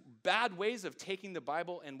 There's bad ways of taking the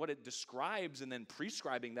Bible and what it describes and then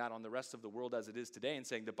prescribing that on the rest of the world as it is today and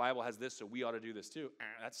saying the Bible has this, so we ought to do this too.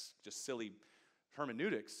 That's just silly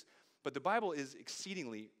hermeneutics. But the Bible is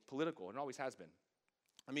exceedingly political, and it always has been.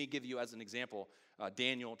 Let me give you as an example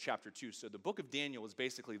Daniel chapter 2. So the book of Daniel is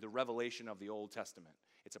basically the revelation of the Old Testament.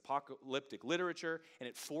 It's apocalyptic literature, and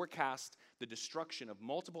it forecasts the destruction of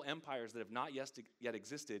multiple empires that have not yet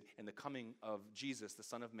existed and the coming of Jesus, the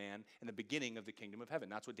Son of Man, and the beginning of the kingdom of heaven.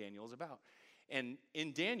 That's what Daniel is about. And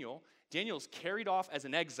in Daniel's carried off as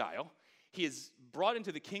an exile. He is brought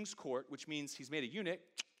into the king's court, which means he's made a eunuch.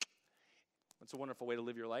 That's a wonderful way to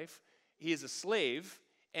live your life. He is a slave,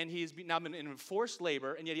 and he's now been in enforced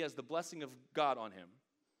labor, and yet he has the blessing of God on him.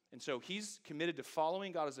 And so he's committed to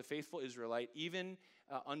following God as a faithful Israelite, even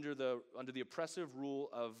under the oppressive rule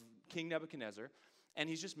of King Nebuchadnezzar, and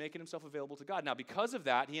he's just making himself available to God. Now, because of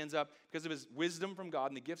that, because of his wisdom from God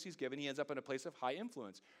and the gifts he's given, he ends up in a place of high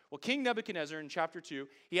influence. Well, King Nebuchadnezzar in chapter 2,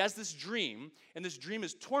 he has this dream, and this dream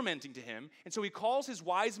is tormenting to him, and so he calls his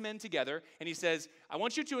wise men together, and he says, I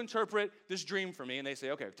want you to interpret this dream for me. And they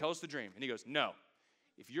say, okay, tell us the dream. And he goes, no,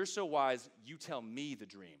 if you're so wise, you tell me the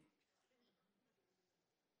dream.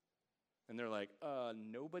 And they're like,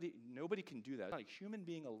 nobody can do that. There's not a human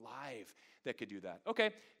being alive that could do that.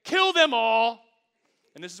 Okay, kill them all.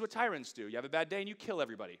 And this is what tyrants do. You have a bad day and you kill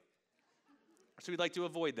everybody. So we'd like to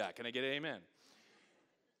avoid that. Can I get an amen?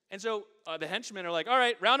 And so the henchmen are like, all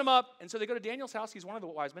right, round them up. And so they go to Daniel's house. He's one of the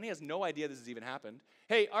wise men. He has no idea this has even happened.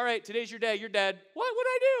 Hey, all right, today's your day. You're dead. What would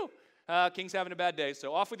I do? King's having a bad day,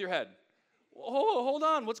 so off with your head. hold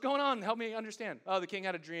on, what's going on? Help me understand. Oh, the king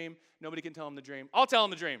had a dream. Nobody can tell him the dream. I'll tell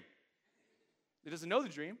him the dream. He doesn't know the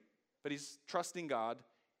dream, but he's trusting God,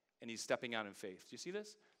 and he's stepping out in faith. Do you see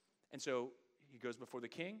this? And so he goes before the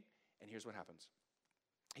king, and here's what happens.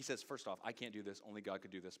 He says, first off, I can't do this. Only God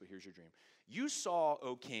could do this, but here's your dream. You saw,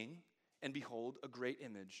 O king, and behold, a great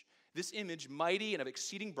image. This image, mighty and of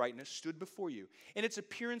exceeding brightness, stood before you, and its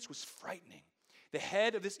appearance was frightening. The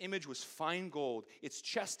head of this image was fine gold, its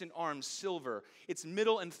chest and arms silver, its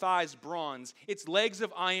middle and thighs bronze, its legs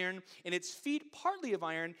of iron, and its feet partly of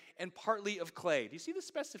iron and partly of clay. Do you see the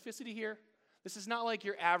specificity here? This is not like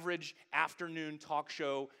your average afternoon talk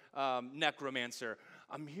show necromancer.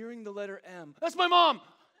 I'm hearing the letter M. That's my mom!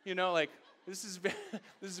 You know, like, this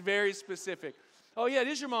is very specific. Oh, yeah, it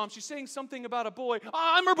is your mom. She's saying something about a boy. Oh,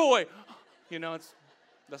 I'm her boy! You know,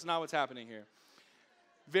 that's not what's happening here.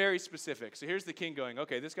 Very specific. So here's the king going,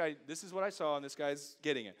 okay, this is what I saw, and this guy's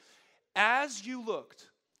getting it. As you looked,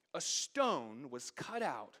 a stone was cut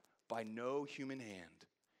out by no human hand,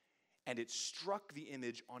 and it struck the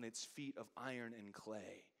image on its feet of iron and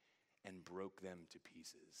clay and broke them to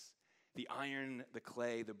pieces. The iron, the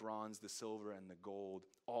clay, the bronze, the silver, and the gold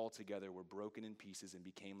all together were broken in pieces and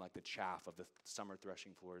became like the chaff of the summer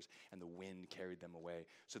threshing floors, and the wind carried them away,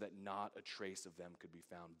 so that not a trace of them could be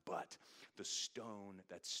found. But the stone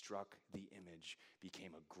that struck the image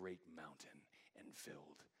became a great mountain and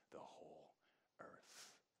filled the whole earth.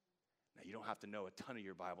 Now, you don't have to know a ton of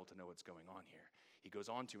your Bible to know what's going on here. He goes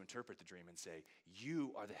on to interpret the dream and say,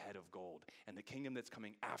 you are the head of gold, and the kingdom that's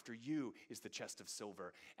coming after you is the chest of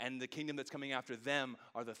silver, and the kingdom that's coming after them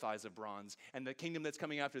are the thighs of bronze, and the kingdom that's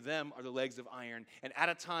coming after them are the legs of iron. And at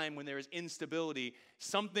a time when there is instability,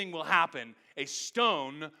 something will happen. A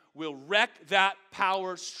stone will wreck that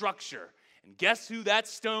power structure. And guess who that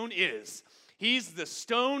stone is? He's the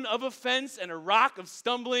stone of offense and a rock of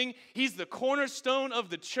stumbling. He's the cornerstone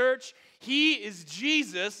of the church. He is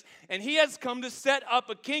Jesus, and he has come to set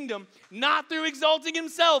up a kingdom, not through exalting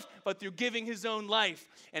himself, but through giving his own life.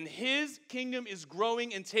 And his kingdom is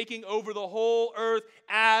growing and taking over the whole earth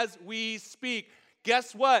as we speak.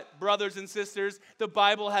 Guess what, brothers and sisters? The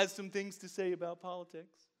Bible has some things to say about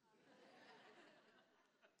politics.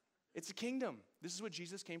 It's a kingdom. This is what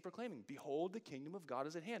Jesus came proclaiming. Behold, the kingdom of God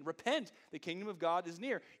is at hand. Repent, the kingdom of God is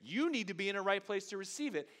near. You need to be in a right place to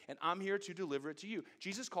receive it, and I'm here to deliver it to you.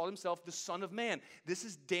 Jesus called himself the Son of Man. This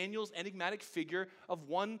is Daniel's enigmatic figure of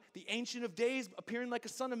one, the Ancient of Days, appearing like a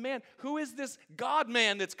Son of Man. Who is this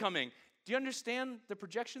God-man that's coming? Do you understand the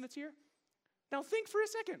projection that's here? Now think for a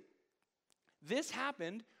second. This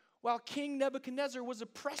happened while King Nebuchadnezzar was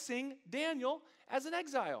oppressing Daniel as an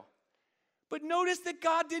exile. But notice that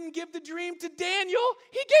God didn't give the dream to Daniel.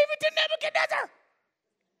 He gave it to Nebuchadnezzar.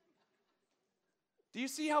 Do you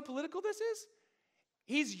see how political this is?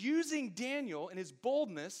 He's using Daniel and his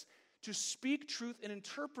boldness to speak truth and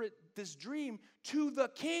interpret this dream to the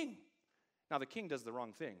king. Now, the king does the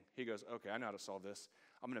wrong thing. He goes, okay, I know how to solve this.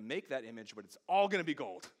 I'm going to make that image, but it's all going to be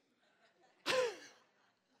gold.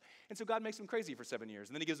 And so God makes him crazy for 7 years,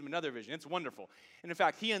 and then he gives him another vision. It's wonderful. And in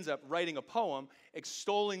fact, he ends up writing a poem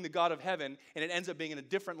extolling the God of heaven, and it ends up being in a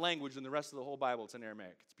different language than the rest of the whole Bible. It's in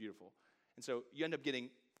Aramaic. It's beautiful. And so you end up getting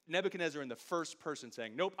Nebuchadnezzar in the first person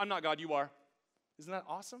saying, nope, I'm not God, you are. Isn't that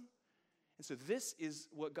awesome? And so this is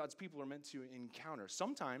what God's people are meant to encounter.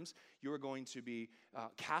 Sometimes you are going to be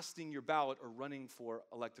casting your ballot or running for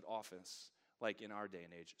elected office, like in our day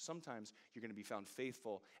and age. Sometimes you're going to be found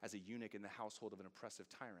faithful as a eunuch in the household of an oppressive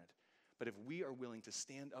tyrant. But if we are willing to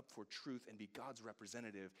stand up for truth and be God's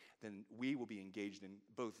representative, then we will be engaged in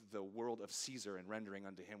both the world of Caesar and rendering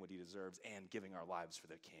unto him what he deserves, and giving our lives for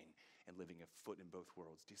the king and living a foot in both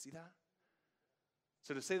worlds. Do you see that?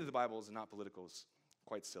 So to say that the Bible is not political is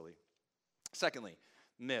quite silly. Secondly,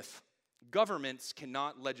 myth. Governments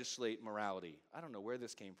cannot legislate morality. I don't know where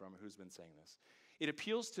this came from or who's been saying this. It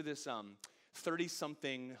appeals to this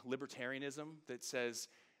 30-something libertarianism that says,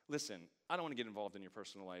 listen, I don't want to get involved in your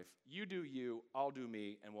personal life. You do you, I'll do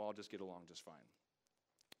me, and we'll all just get along just fine.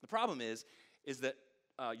 The problem is that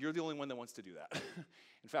you're the only one that wants to do that.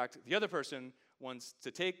 In fact, the other person wants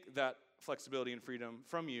to take that flexibility and freedom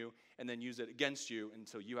from you and then use it against you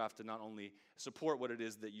until you have to not only support what it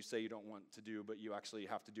is that you say you don't want to do, but you actually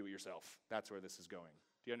have to do it yourself. That's where this is going.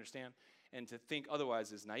 Do you understand? And to think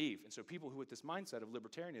otherwise is naive. And so people who with this mindset of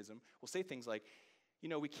libertarianism will say things like, you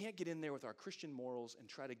know, we can't get in there with our Christian morals and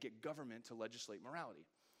try to get government to legislate morality.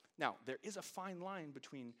 Now, there is a fine line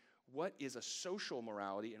between what is a social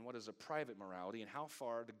morality and what is a private morality, and how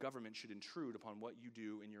far the government should intrude upon what you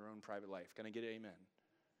do in your own private life. Can I get an amen?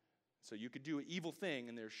 So you could do an evil thing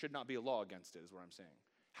and there should not be a law against it, is what I'm saying.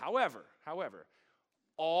 However,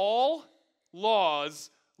 all laws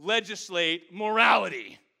legislate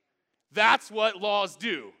morality. That's what laws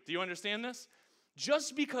do. Do you understand this?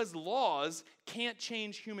 Just because laws can't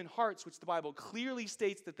change human hearts, which the Bible clearly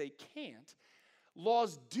states that they can't,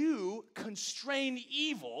 laws do constrain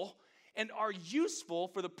evil and are useful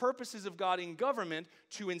for the purposes of God in government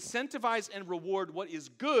to incentivize and reward what is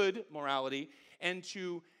good morality and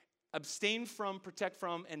to abstain from, protect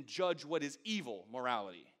from, and judge what is evil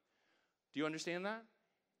morality. Do you understand that?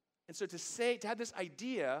 And so to have this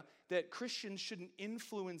idea that Christians shouldn't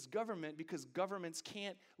influence government because governments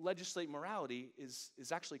can't legislate morality is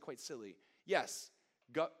actually quite silly. Yes,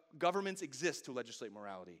 governments exist to legislate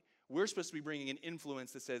morality. We're supposed to be bringing an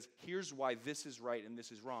influence that says, here's why this is right and this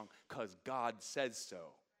is wrong, because God says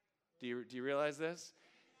so. Do you realize this?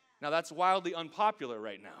 Now, that's wildly unpopular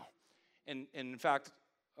right now. And in fact,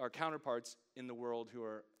 our counterparts in the world who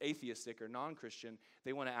are atheistic or non-Christian,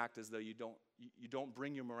 they want to act as though you don't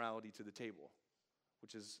bring your morality to the table,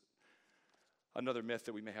 which is another myth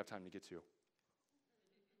that we may have time to get to.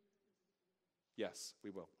 Yes, we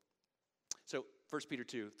will. So 1 Peter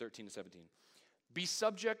 2, 13 to 17. Be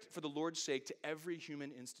subject for the Lord's sake to every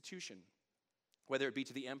human institution, whether it be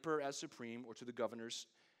to the emperor as supreme or to the governors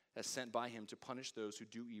as sent by him to punish those who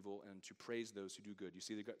do evil and to praise those who do good. You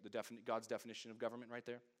see God's definition of government right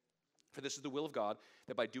there? For this is the will of God,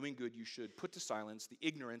 that by doing good you should put to silence the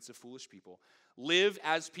ignorance of foolish people. Live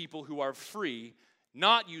as people who are free,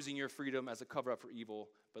 not using your freedom as a cover-up for evil,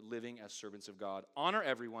 but living as servants of God. Honor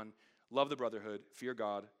everyone, love the brotherhood, fear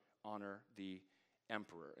God, honor the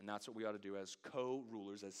emperor. And that's what we ought to do as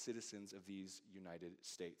co-rulers, as citizens of these United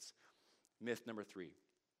States. Myth number 3.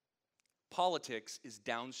 Politics is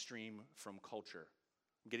downstream from culture.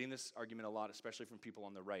 I'm getting this argument a lot, especially from people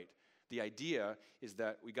on the right. The idea is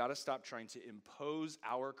that we got to stop trying to impose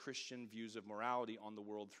our Christian views of morality on the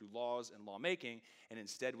world through laws and lawmaking, and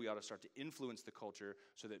instead we ought to start to influence the culture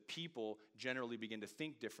so that people generally begin to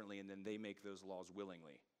think differently, and then they make those laws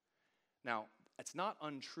willingly. Now, it's not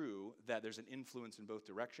untrue that there's an influence in both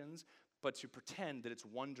directions, but to pretend that it's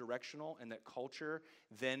one directional and that culture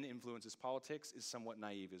then influences politics is somewhat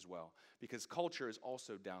naive as well, because culture is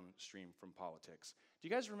also downstream from politics. Do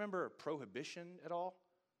you guys remember prohibition at all?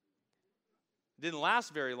 It didn't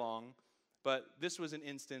last very long, but this was an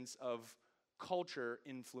instance of culture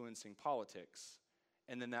influencing politics,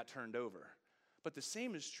 and then that turned over. But the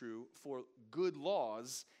same is true for good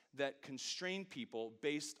laws that constrain people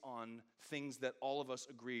based on things that all of us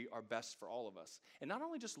agree are best for all of us. And not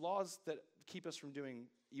only just laws that keep us from doing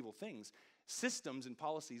evil things, systems and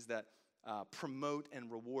policies that promote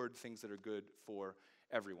and reward things that are good for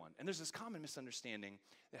everyone. And there's this common misunderstanding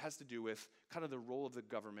that has to do with kind of the role of the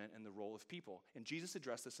government and the role of people. And Jesus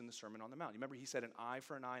addressed this in the Sermon on the Mount. You remember he said an eye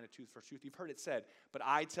for an eye and a tooth for a tooth. You've heard it said, but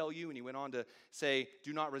I tell you, and he went on to say,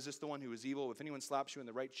 do not resist the one who is evil. If anyone slaps you in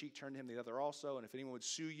the right cheek, turn to him the other also. And if anyone would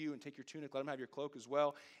sue you and take your tunic, let him have your cloak as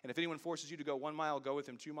well. And if anyone forces you to go 1 mile, go with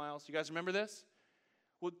him 2 miles. You guys remember this?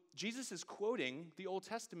 Well, Jesus is quoting the Old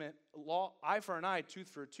Testament law, eye for an eye, tooth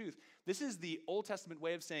for a tooth. This is the Old Testament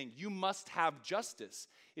way of saying you must have justice.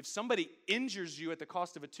 If somebody injures you at the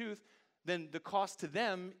cost of a tooth, then the cost to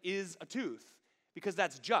them is a tooth, because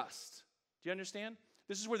that's just. Do you understand?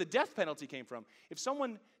 This is where the death penalty came from. If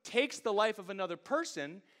someone takes the life of another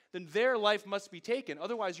person, then their life must be taken.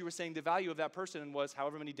 Otherwise, you were saying the value of that person was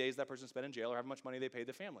however many days that person spent in jail or how much money they paid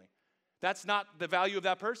the family. That's not the value of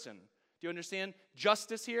that person. Do you understand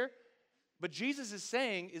justice here? But Jesus is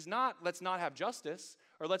saying is not, let's not have justice,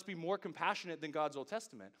 or let's be more compassionate than God's Old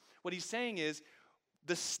Testament. What he's saying is,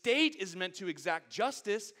 the state is meant to exact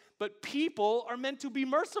justice, but people are meant to be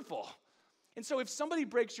merciful. And so if somebody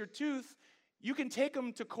breaks your tooth, you can take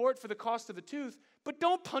them to court for the cost of the tooth, but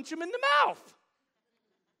don't punch them in the mouth.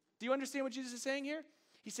 Do you understand what Jesus is saying here?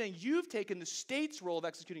 He's saying you've taken the state's role of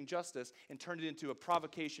executing justice and turned it into a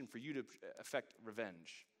provocation for you to effect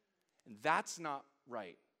revenge. And that's not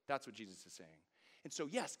right. That's what Jesus is saying. And so,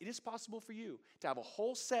 yes, it is possible for you to have a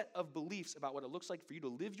whole set of beliefs about what it looks like for you to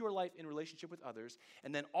live your life in relationship with others,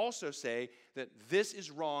 and then also say that this is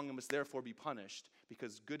wrong and must therefore be punished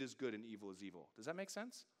because good is good and evil is evil. Does that make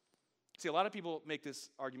sense? See, a lot of people make this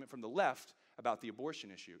argument from the left about the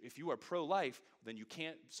abortion issue. If you are pro-life, then you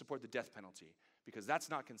can't support the death penalty because that's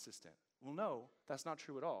not consistent. Well, no, that's not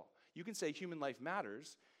true at all. You can say human life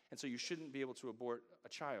matters, and so you shouldn't be able to abort a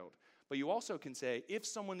child. But you also can say, if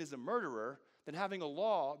someone is a murderer, then having a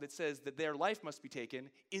law that says that their life must be taken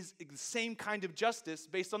is the same kind of justice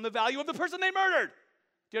based on the value of the person they murdered.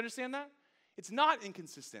 Do you understand that? It's not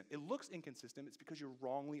inconsistent. It looks inconsistent. It's because you're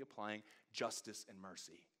wrongly applying justice and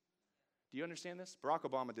mercy. Do you understand this? Barack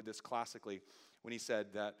Obama did this classically when he said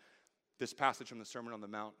that This passage from the Sermon on the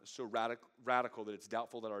Mount is so radical that it's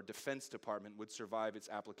doubtful that our Defense Department would survive its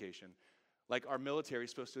application. Like our military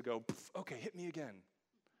is supposed to go, okay, hit me again.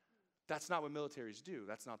 That's not what militaries do.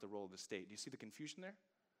 That's not the role of the state. Do you see the confusion there?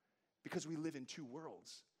 Because we live in two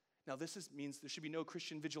worlds. Now means there should be no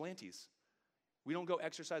Christian vigilantes. We don't go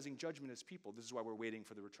exercising judgment as people. This is why we're waiting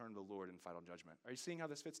for the return of the Lord and final judgment. Are you seeing how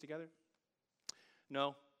this fits together?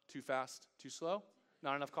 No? Too fast? Too slow?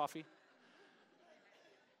 Not enough coffee?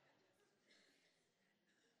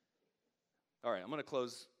 All right, I'm going to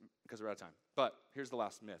close because we're out of time. But here's the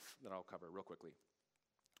last myth that I'll cover real quickly.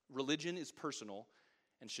 Religion is personal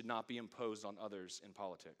and should not be imposed on others in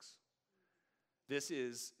politics. This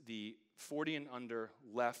is the 40 and under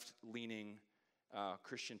left-leaning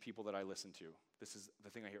Christian people that I listen to. This is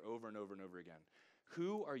the thing I hear over and over and over again.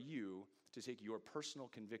 Who are you to take your personal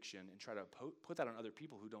conviction and try to put that on other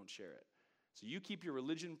people who don't share it? So you keep your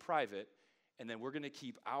religion private, and then we're going to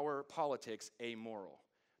keep our politics amoral.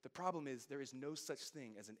 The problem is there is no such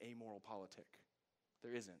thing as an amoral politic.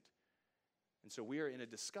 There isn't. And so we are in a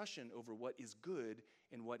discussion over what is good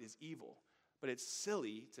and what is evil. But it's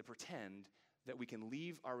silly to pretend that we can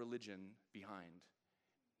leave our religion behind.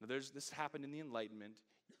 Now this happened in the Enlightenment,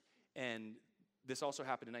 and this also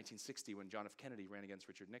happened in 1960 when John F. Kennedy ran against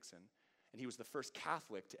Richard Nixon, and he was the first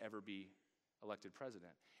Catholic to ever be elected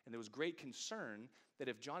president. And there was great concern that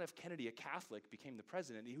if John F. Kennedy, a Catholic, became the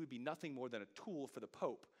president, he would be nothing more than a tool for the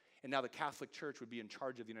Pope. And now the Catholic Church would be in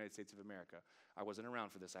charge of the United States of America. I wasn't around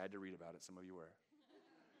for this. I had to read about it. Some of you were.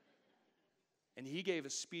 And he gave a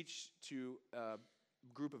speech to a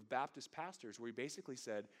group of Baptist pastors where he basically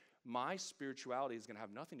said, my spirituality is going to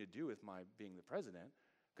have nothing to do with my being the president,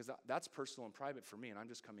 because that's personal and private for me, and I'm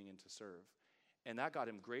just coming in to serve. And that got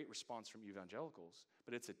him great response from evangelicals,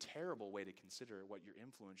 but it's a terrible way to consider what your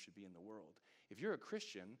influence should be in the world. If you're a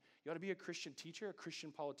Christian, you ought to be a Christian teacher, a Christian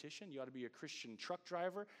politician, you ought to be a Christian truck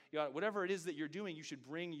driver. Whatever it is that you're doing, you should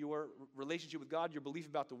bring your relationship with God, your belief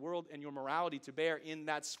about the world, and your morality to bear in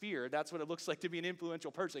that sphere. That's what it looks like to be an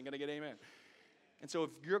influential person. Can I get amen? And so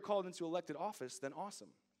if you're called into elected office, then awesome.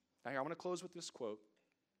 Now here, I want to close with this quote.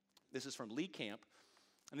 This is from Lee Camp,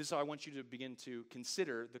 and this is how I want you to begin to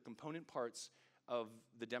consider the component parts of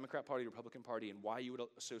the Democrat Party, Republican Party, and why you would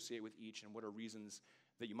associate with each, and what are reasons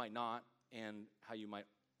that you might not, and how you might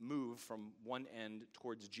move from one end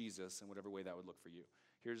towards Jesus in whatever way that would look for you.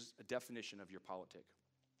 Here's a definition of your politic.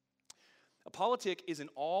 A politic is an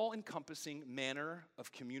all-encompassing manner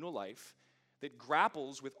of communal life that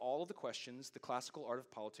grapples with all of the questions the classical art of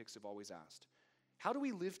politics have always asked. How do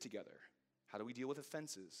we live together? How do we deal with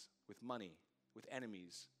offenses, with money, with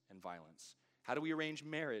enemies, and violence? How do we arrange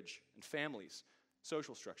marriage and families,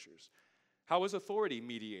 social structures? How is authority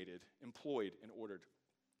mediated, employed, and ordered?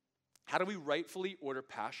 How do we rightfully order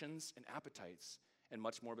passions and appetites, and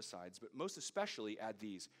much more besides? But most especially add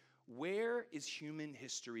these. Where is human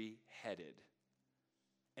history headed?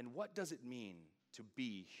 And what does it mean to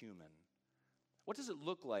be human? What does it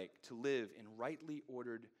look like to live in rightly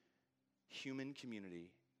ordered human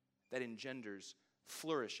community that engenders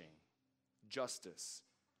flourishing, justice,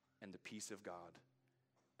 and the peace of God?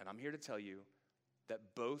 And I'm here to tell you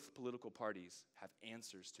that both political parties have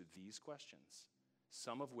answers to these questions,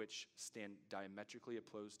 some of which stand diametrically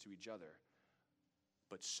opposed to each other,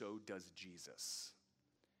 but so does Jesus.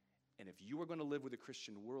 And if you are going to live with a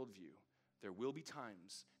Christian worldview, there will be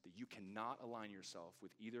times that you cannot align yourself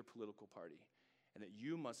with either political party, and that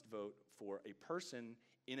you must vote for a person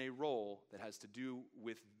in a role that has to do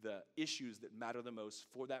with the issues that matter the most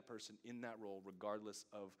for that person in that role, regardless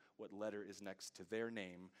of what letter is next to their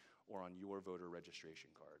name or on your voter registration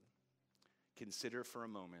card. Consider for a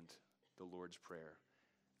moment the Lord's Prayer.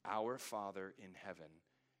 Our Father in heaven,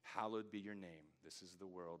 hallowed be your name. This is the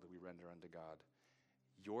world that we render unto God.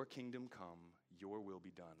 Your kingdom come, your will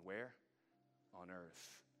be done. Where? On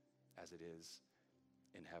earth, as it is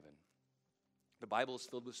in heaven. The Bible is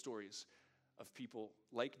filled with stories of people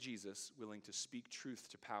like Jesus willing to speak truth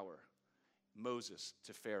to power. Moses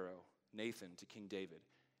to Pharaoh, Nathan to King David,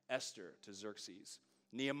 Esther to Xerxes,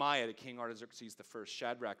 Nehemiah to King Artaxerxes I,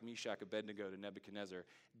 Shadrach, Meshach, Abednego to Nebuchadnezzar,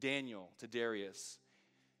 Daniel to Darius,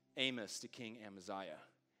 Amos to King Amaziah.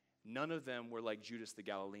 None of them were like Judas the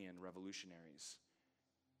Galilean revolutionaries.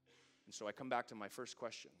 And so I come back to my first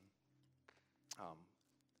question.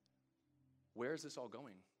 Where is this all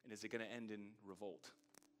going? And is it going to end in revolt?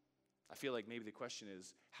 I feel like maybe the question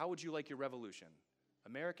is, how would you like your revolution?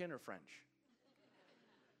 American or French?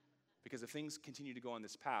 Because if things continue to go on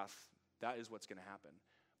this path, that is what's going to happen.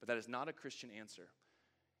 But that is not a Christian answer.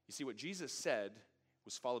 You see, what Jesus said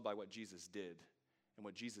was followed by what Jesus did. And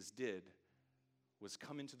what Jesus did was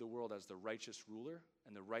come into the world as the righteous ruler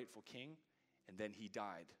and the rightful king, and then he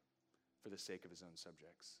died for the sake of his own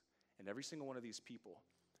subjects. And every single one of these people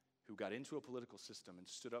who got into a political system and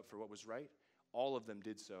stood up for what was right, all of them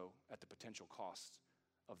did so at the potential cost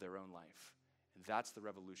of their own life. And that's the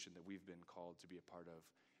revolution that we've been called to be a part of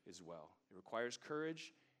as well. It requires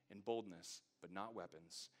courage and boldness, but not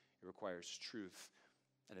weapons. It requires truth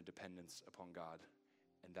and a dependence upon God,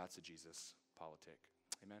 and that's a Jesus politic.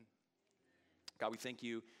 Amen? God, we thank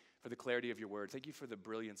you for the clarity of your word. Thank you for the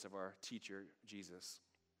brilliance of our teacher, Jesus,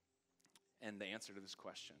 and the answer to this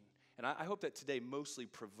question. And I hope that today mostly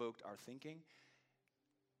provoked our thinking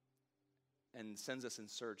and sends us in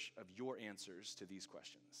search of your answers to these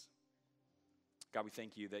questions. God, we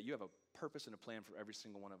thank you that you have a purpose and a plan for every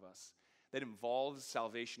single one of us that involves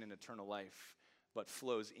salvation and eternal life, but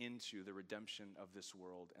flows into the redemption of this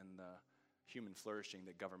world and the human flourishing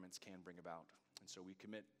that governments can bring about. And so we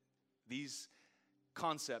commit these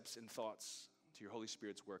concepts and thoughts to your Holy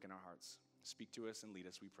Spirit's work in our hearts. Speak to us and lead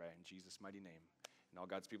us, we pray, in Jesus' mighty name. And all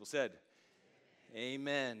God's people said,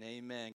 amen, amen.